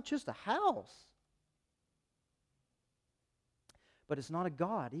 It's not just a house, but it's not a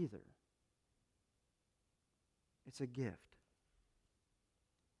God either. It's a gift.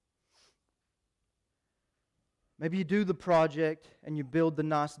 Maybe you do the project and you build the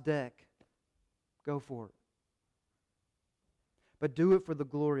nice deck. Go for it. But do it for the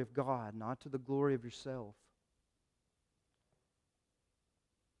glory of God, not to the glory of yourself.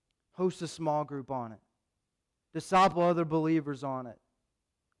 Host a small group on it. Disciple other believers on it.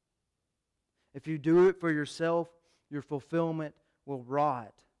 If you do it for yourself, your fulfillment will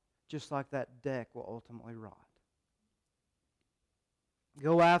rot, just like that deck will ultimately rot.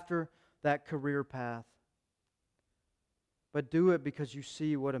 Go after that career path, but do it because you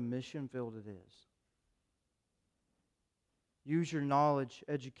see what a mission field it is. Use your knowledge,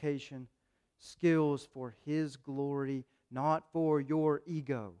 education, skills for His glory, not for your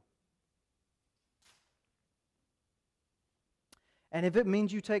ego. And if it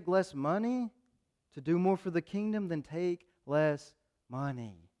means you take less money to do more for the kingdom, then take less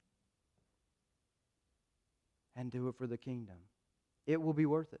money and do it for the kingdom. It will be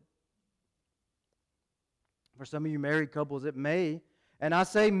worth it. For some of you married couples, it may, and I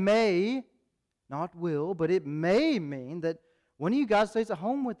say may, not will, but it may mean that One of you guys stays at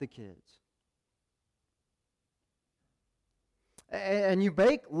home with the kids. And you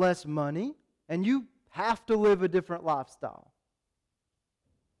make less money, and you have to live a different lifestyle.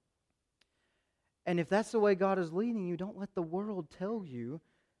 And if that's the way God is leading you, don't let the world tell you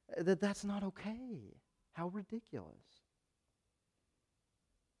that that's not okay. How ridiculous.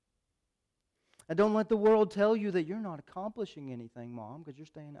 And don't let the world tell you that you're not accomplishing anything, Mom, because you're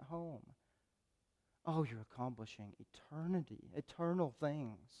staying at home. Oh, you're accomplishing eternal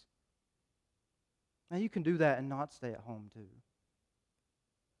things. Now, you can do that and not stay at home, too.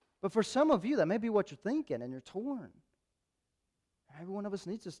 But for some of you, that may be what you're thinking, and you're torn. Every one of us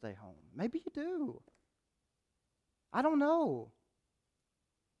needs to stay home. Maybe you do. I don't know.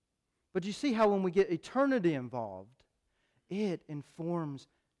 But you see how when we get eternity involved, it informs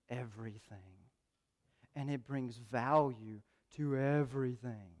everything. And it brings value to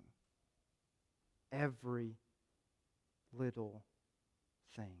everything. Every little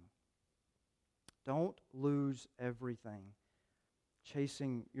thing. Don't lose everything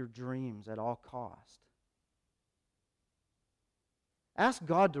chasing your dreams at all cost. Ask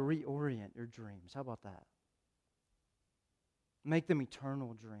God to reorient your dreams. How about that? Make them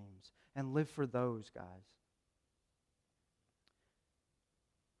eternal dreams and live for those, guys.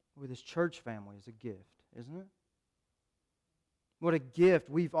 With this church family is a gift, isn't it? What a gift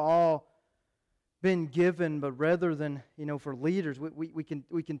we've all been given, but rather than, for leaders, we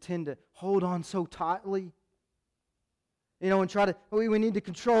can tend to hold on so tightly. And try to, we need to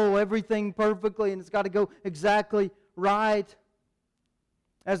control everything perfectly, and it's got to go exactly right.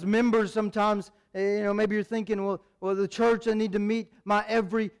 As members, sometimes, maybe you're thinking, well, the church, I need to meet my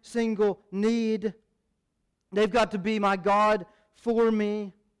every single need. They've got to be my God for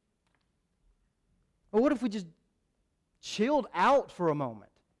me. Well, what if we just chilled out for a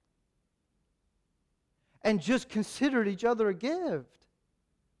moment and just considered each other a gift?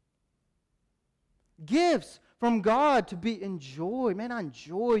 Gifts from God to be enjoyed. Man, I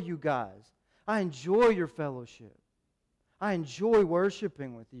enjoy you guys. I enjoy your fellowship. I enjoy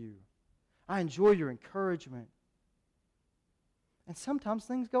worshiping with you. I enjoy your encouragement. And sometimes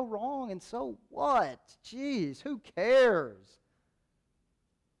things go wrong, and so what? Jeez, who cares?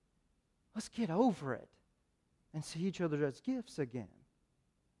 Let's get over it and see each other as gifts again.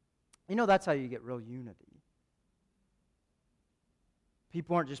 That's how you get real unity.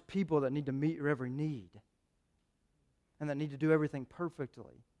 People aren't just people that need to meet your every need and that need to do everything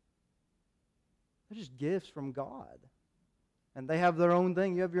perfectly. They're just gifts from God. And they have their own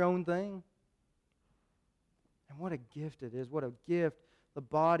thing. You have your own thing. And what a gift it is. What a gift the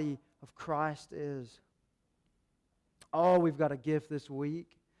body of Christ is. Oh, we've got a gift this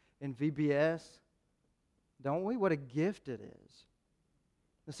week in VBS. Don't we? What a gift it is.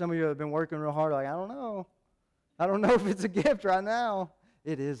 And some of you have been working real hard like, I don't know. I don't know if it's a gift right now.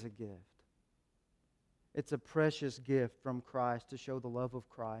 It is a gift. It's a precious gift from Christ to show the love of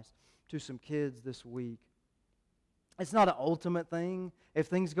Christ to some kids this week. It's not an ultimate thing. If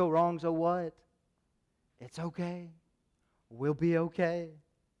things go wrong, so what? It's okay. We'll be okay.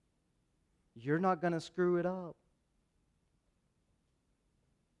 You're not going to screw it up.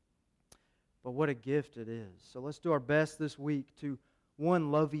 But what a gift it is. So let's do our best this week to,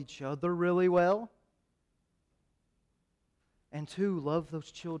 one, love each other really well, and two, love those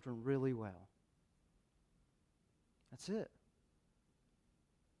children really well. That's it.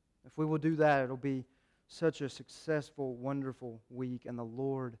 If we will do that, it'll be such a successful, wonderful week, and the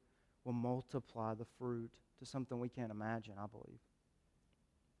Lord will multiply the fruit to something we can't imagine, I believe.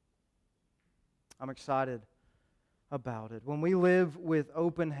 I'm excited about it. When we live with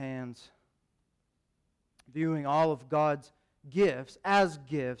open hands, viewing all of God's gifts as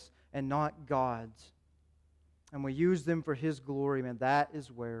gifts and not God's, and we use them for His glory, man, that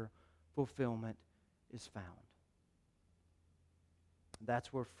is where fulfillment is found.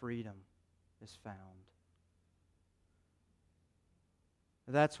 That's where freedom is found.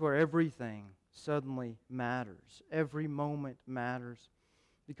 That's where everything suddenly matters. Every moment matters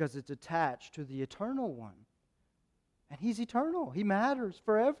because it's attached to the eternal one. And He's eternal. He matters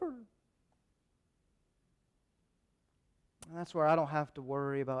forever. And that's where I don't have to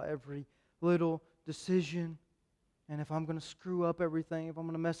worry about every little decision. And if I'm going to screw up everything, if I'm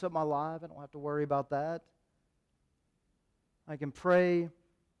going to mess up my life, I don't have to worry about that. I can pray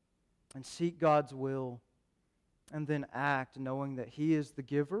and seek God's will and then act knowing that He is the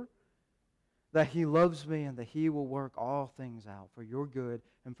giver, that He loves me, and that He will work all things out for your good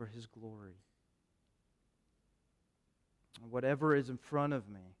and for His glory. Whatever is in front of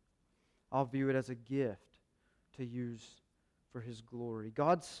me, I'll view it as a gift to use for His glory.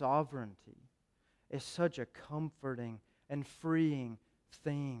 God's sovereignty is such a comforting and freeing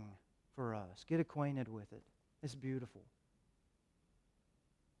thing for us. Get acquainted with it. It's beautiful.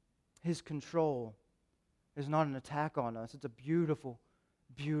 His control is not an attack on us. It's a beautiful,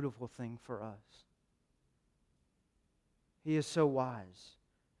 beautiful thing for us. He is so wise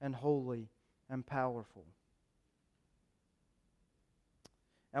and holy and powerful.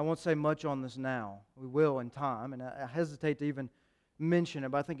 I won't say much on this now. We will in time, and I hesitate to even mention it,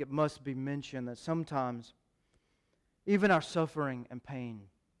 but I think it must be mentioned that sometimes even our suffering and pain,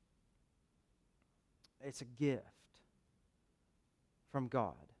 it's a gift from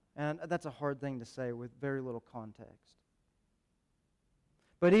God. And that's a hard thing to say with very little context.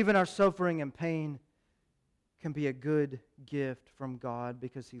 But even our suffering and pain can be a good gift from God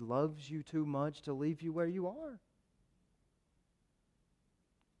because He loves you too much to leave you where you are.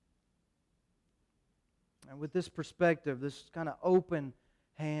 And with this perspective, this kind of open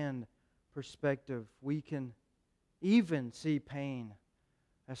hand perspective, we can even see pain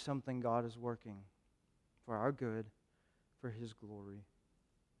as something God is working for our good, for His glory.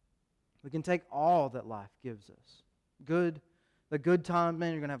 We can take all that life gives us. The good times,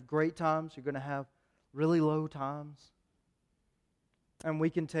 man, you're going to have great times. You're going to have really low times. And we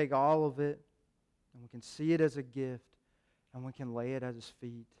can take all of it, and we can see it as a gift, and we can lay it at His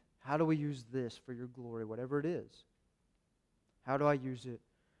feet. How do we use this for your glory, whatever it is? How do I use it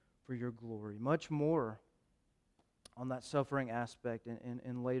for your glory? Much more on that suffering aspect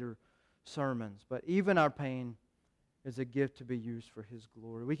in later sermons. But even our pain is a gift to be used for His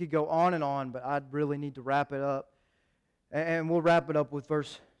glory. We could go on, but I'd really need to wrap it up. And we'll wrap it up with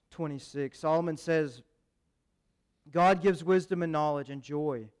verse 26. Solomon says, God gives wisdom and knowledge and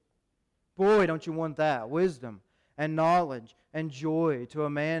joy. Boy, don't you want that? Wisdom and knowledge and joy to a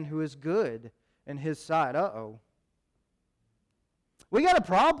man who is good in his sight. Uh-oh. We got a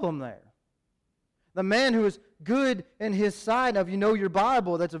problem there. The man who is good in his sight. Now, if you know your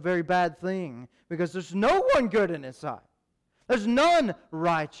Bible, that's a very bad thing because there's no one good in his sight. There's none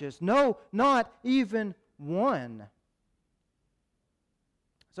righteous. No, not even one.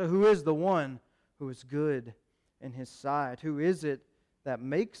 So who is the one who is good in His sight? Who is it that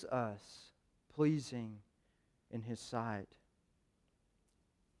makes us pleasing in His sight?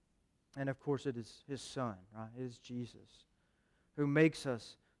 And of course it is His Son, right? It is Jesus who makes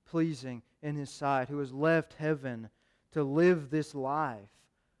us pleasing in His sight, who has left heaven to live this life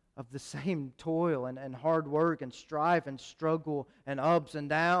of the same toil and hard work and strife and struggle and ups and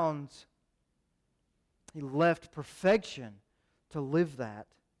downs. He left perfection to live that.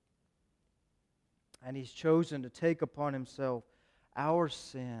 And He's chosen to take upon Himself our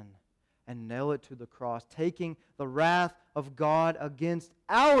sin and nail it to the cross, taking the wrath of God against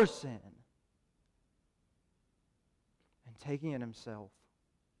our sin and taking it Himself.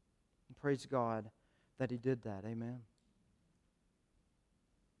 And praise God that He did that. Amen.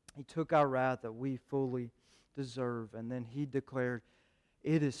 He took our wrath that we fully deserve, and then He declared,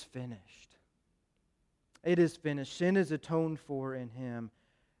 it is finished. It is finished. Sin is atoned for in Him,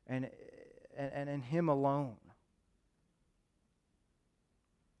 and in Him alone,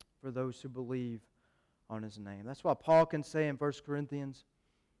 for those who believe on His name. That's why Paul can say in 1 Corinthians,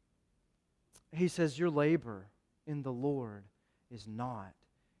 he says, your labor in the Lord is not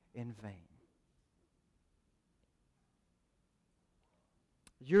in vain.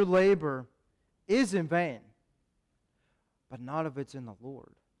 Your labor is in vain, but not if it's in the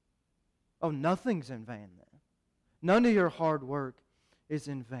Lord. Oh, nothing's in vain then. None of your hard work is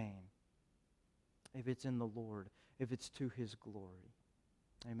in vain if it's in the Lord, if it's to His glory.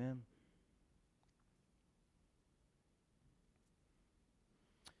 Amen.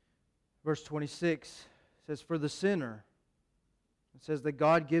 Verse 26 says, for the sinner, it says that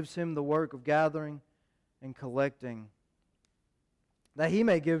God gives him the work of gathering and collecting, that he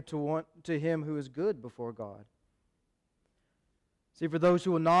may give to him who is good before God. See, for those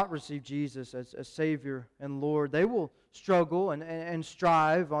who will not receive Jesus as Savior and Lord, they will struggle and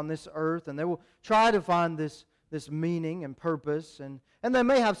strive on this earth, and they will try to find this meaning and purpose, and they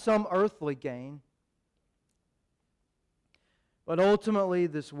may have some earthly gain. But ultimately,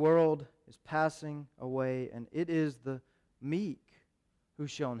 this world is passing away, and it is the meek who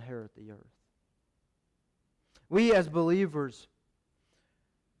shall inherit the earth. We as believers,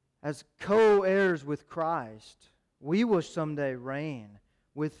 as co-heirs with Christ, we will someday reign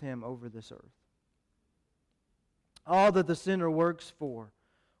with Him over this earth. All that the sinner works for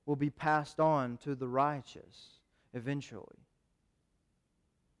will be passed on to the righteous eventually.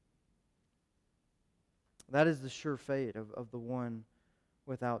 That is the sure fate of the one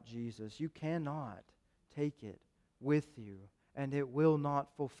without Jesus. You cannot take it with you, and it will not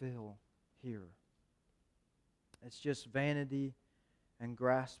fulfill here. It's just vanity and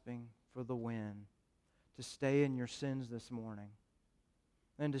grasping for the wind to stay in your sins this morning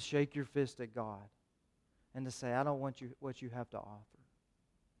and to shake your fist at God and to say, I don't want what you have to offer.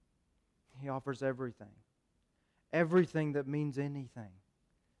 He offers everything. Everything that means anything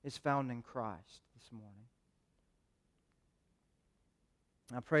is found in Christ this morning.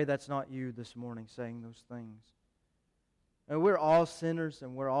 I pray that's not you this morning saying those things. And we're all sinners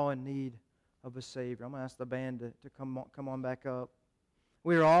and we're all in need of a Savior. I'm going to ask the band to come on back up.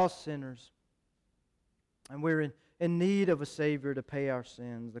 We're all sinners and we're in need of a Savior to pay our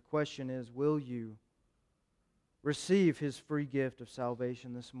sins. The question is, will you receive His free gift of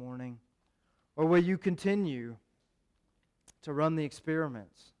salvation this morning? Or will you continue to run the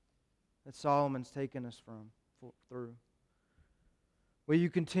experiments that Solomon's taken us through? Will you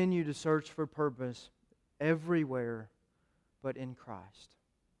continue to search for purpose everywhere but in Christ?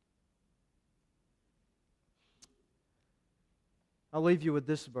 I'll leave you with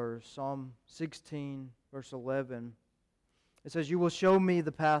this verse, Psalm 16, verse 11. It says, you will show me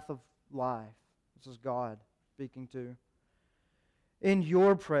the path of life. This is God speaking to. In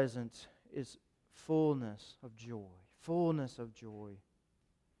your presence is fullness of joy. Fullness of joy.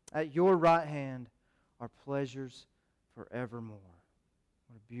 At your right hand are pleasures forevermore.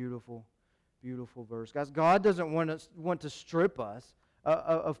 What a beautiful, beautiful verse. Guys, God doesn't want to strip us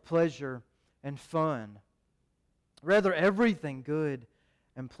of pleasure and fun. Rather, everything good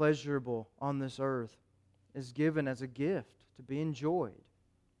and pleasurable on this earth is given as a gift to be enjoyed.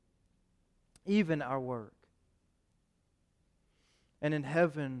 Even our work. And in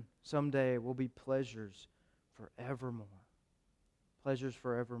heaven, someday, will be pleasures forevermore. Pleasures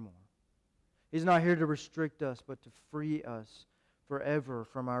forevermore. He's not here to restrict us, but to free us forever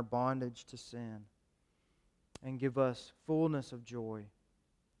from our bondage to sin and give us fullness of joy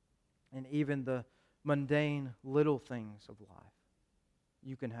in even the mundane little things of life.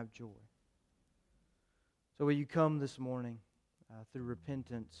 You can have joy. So will you come this morning through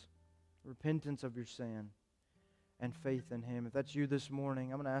repentance of your sin and faith in Him? If that's you this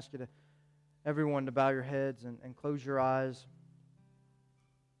morning, I'm going to ask everyone to bow your heads and close your eyes.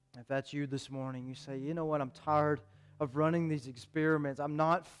 If that's you this morning, you say, you know what, I'm tired of running these experiments. I'm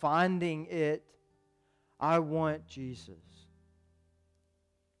not finding it. I want Jesus.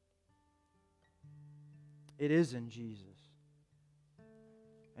 It is in Jesus.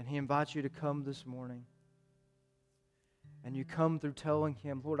 And He invites you to come this morning. And you come through telling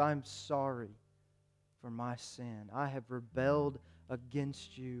Him, Lord, I'm sorry for my sin. I have rebelled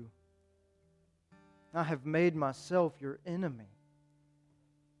against you. I have made myself your enemy.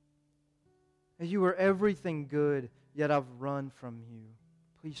 And you are everything good, yet I've run from you.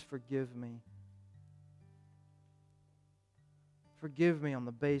 Please forgive me. Forgive me on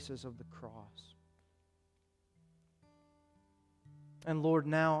the basis of the cross. And Lord,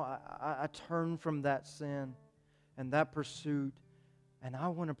 now I turn from that sin and that pursuit, and I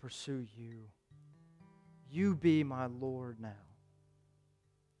want to pursue you. You be my Lord now.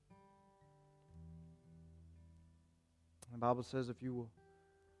 The Bible says if you will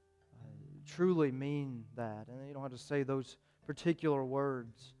truly mean that, and you don't have to say those particular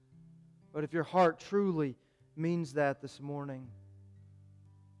words, but if your heart truly means that this morning,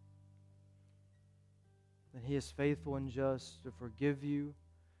 then He is faithful and just to forgive you,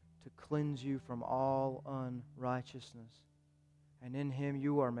 to cleanse you from all unrighteousness. And in Him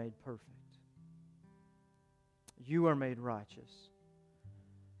you are made perfect. You are made righteous.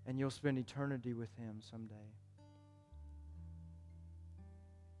 And you'll spend eternity with Him someday.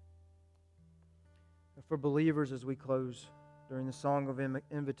 For believers, as we close during the song of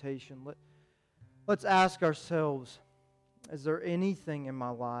invitation, let's ask ourselves, is there anything in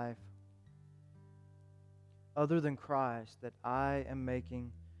my life other than Christ that I am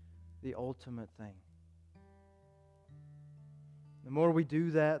making the ultimate thing? The more we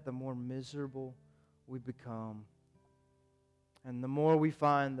do that, the more miserable we become. And the more we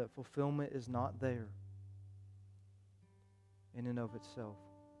find that fulfillment is not there in and of itself.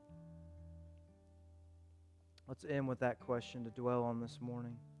 Let's end with that question to dwell on this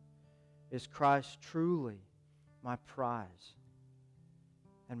morning. Is Christ truly my prize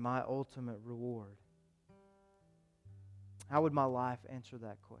and my ultimate reward? How would my life answer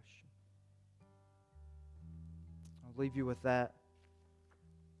that question? I'll leave you with that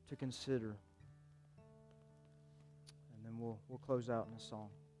to consider. And then we'll close out in a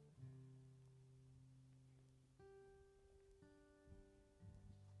song.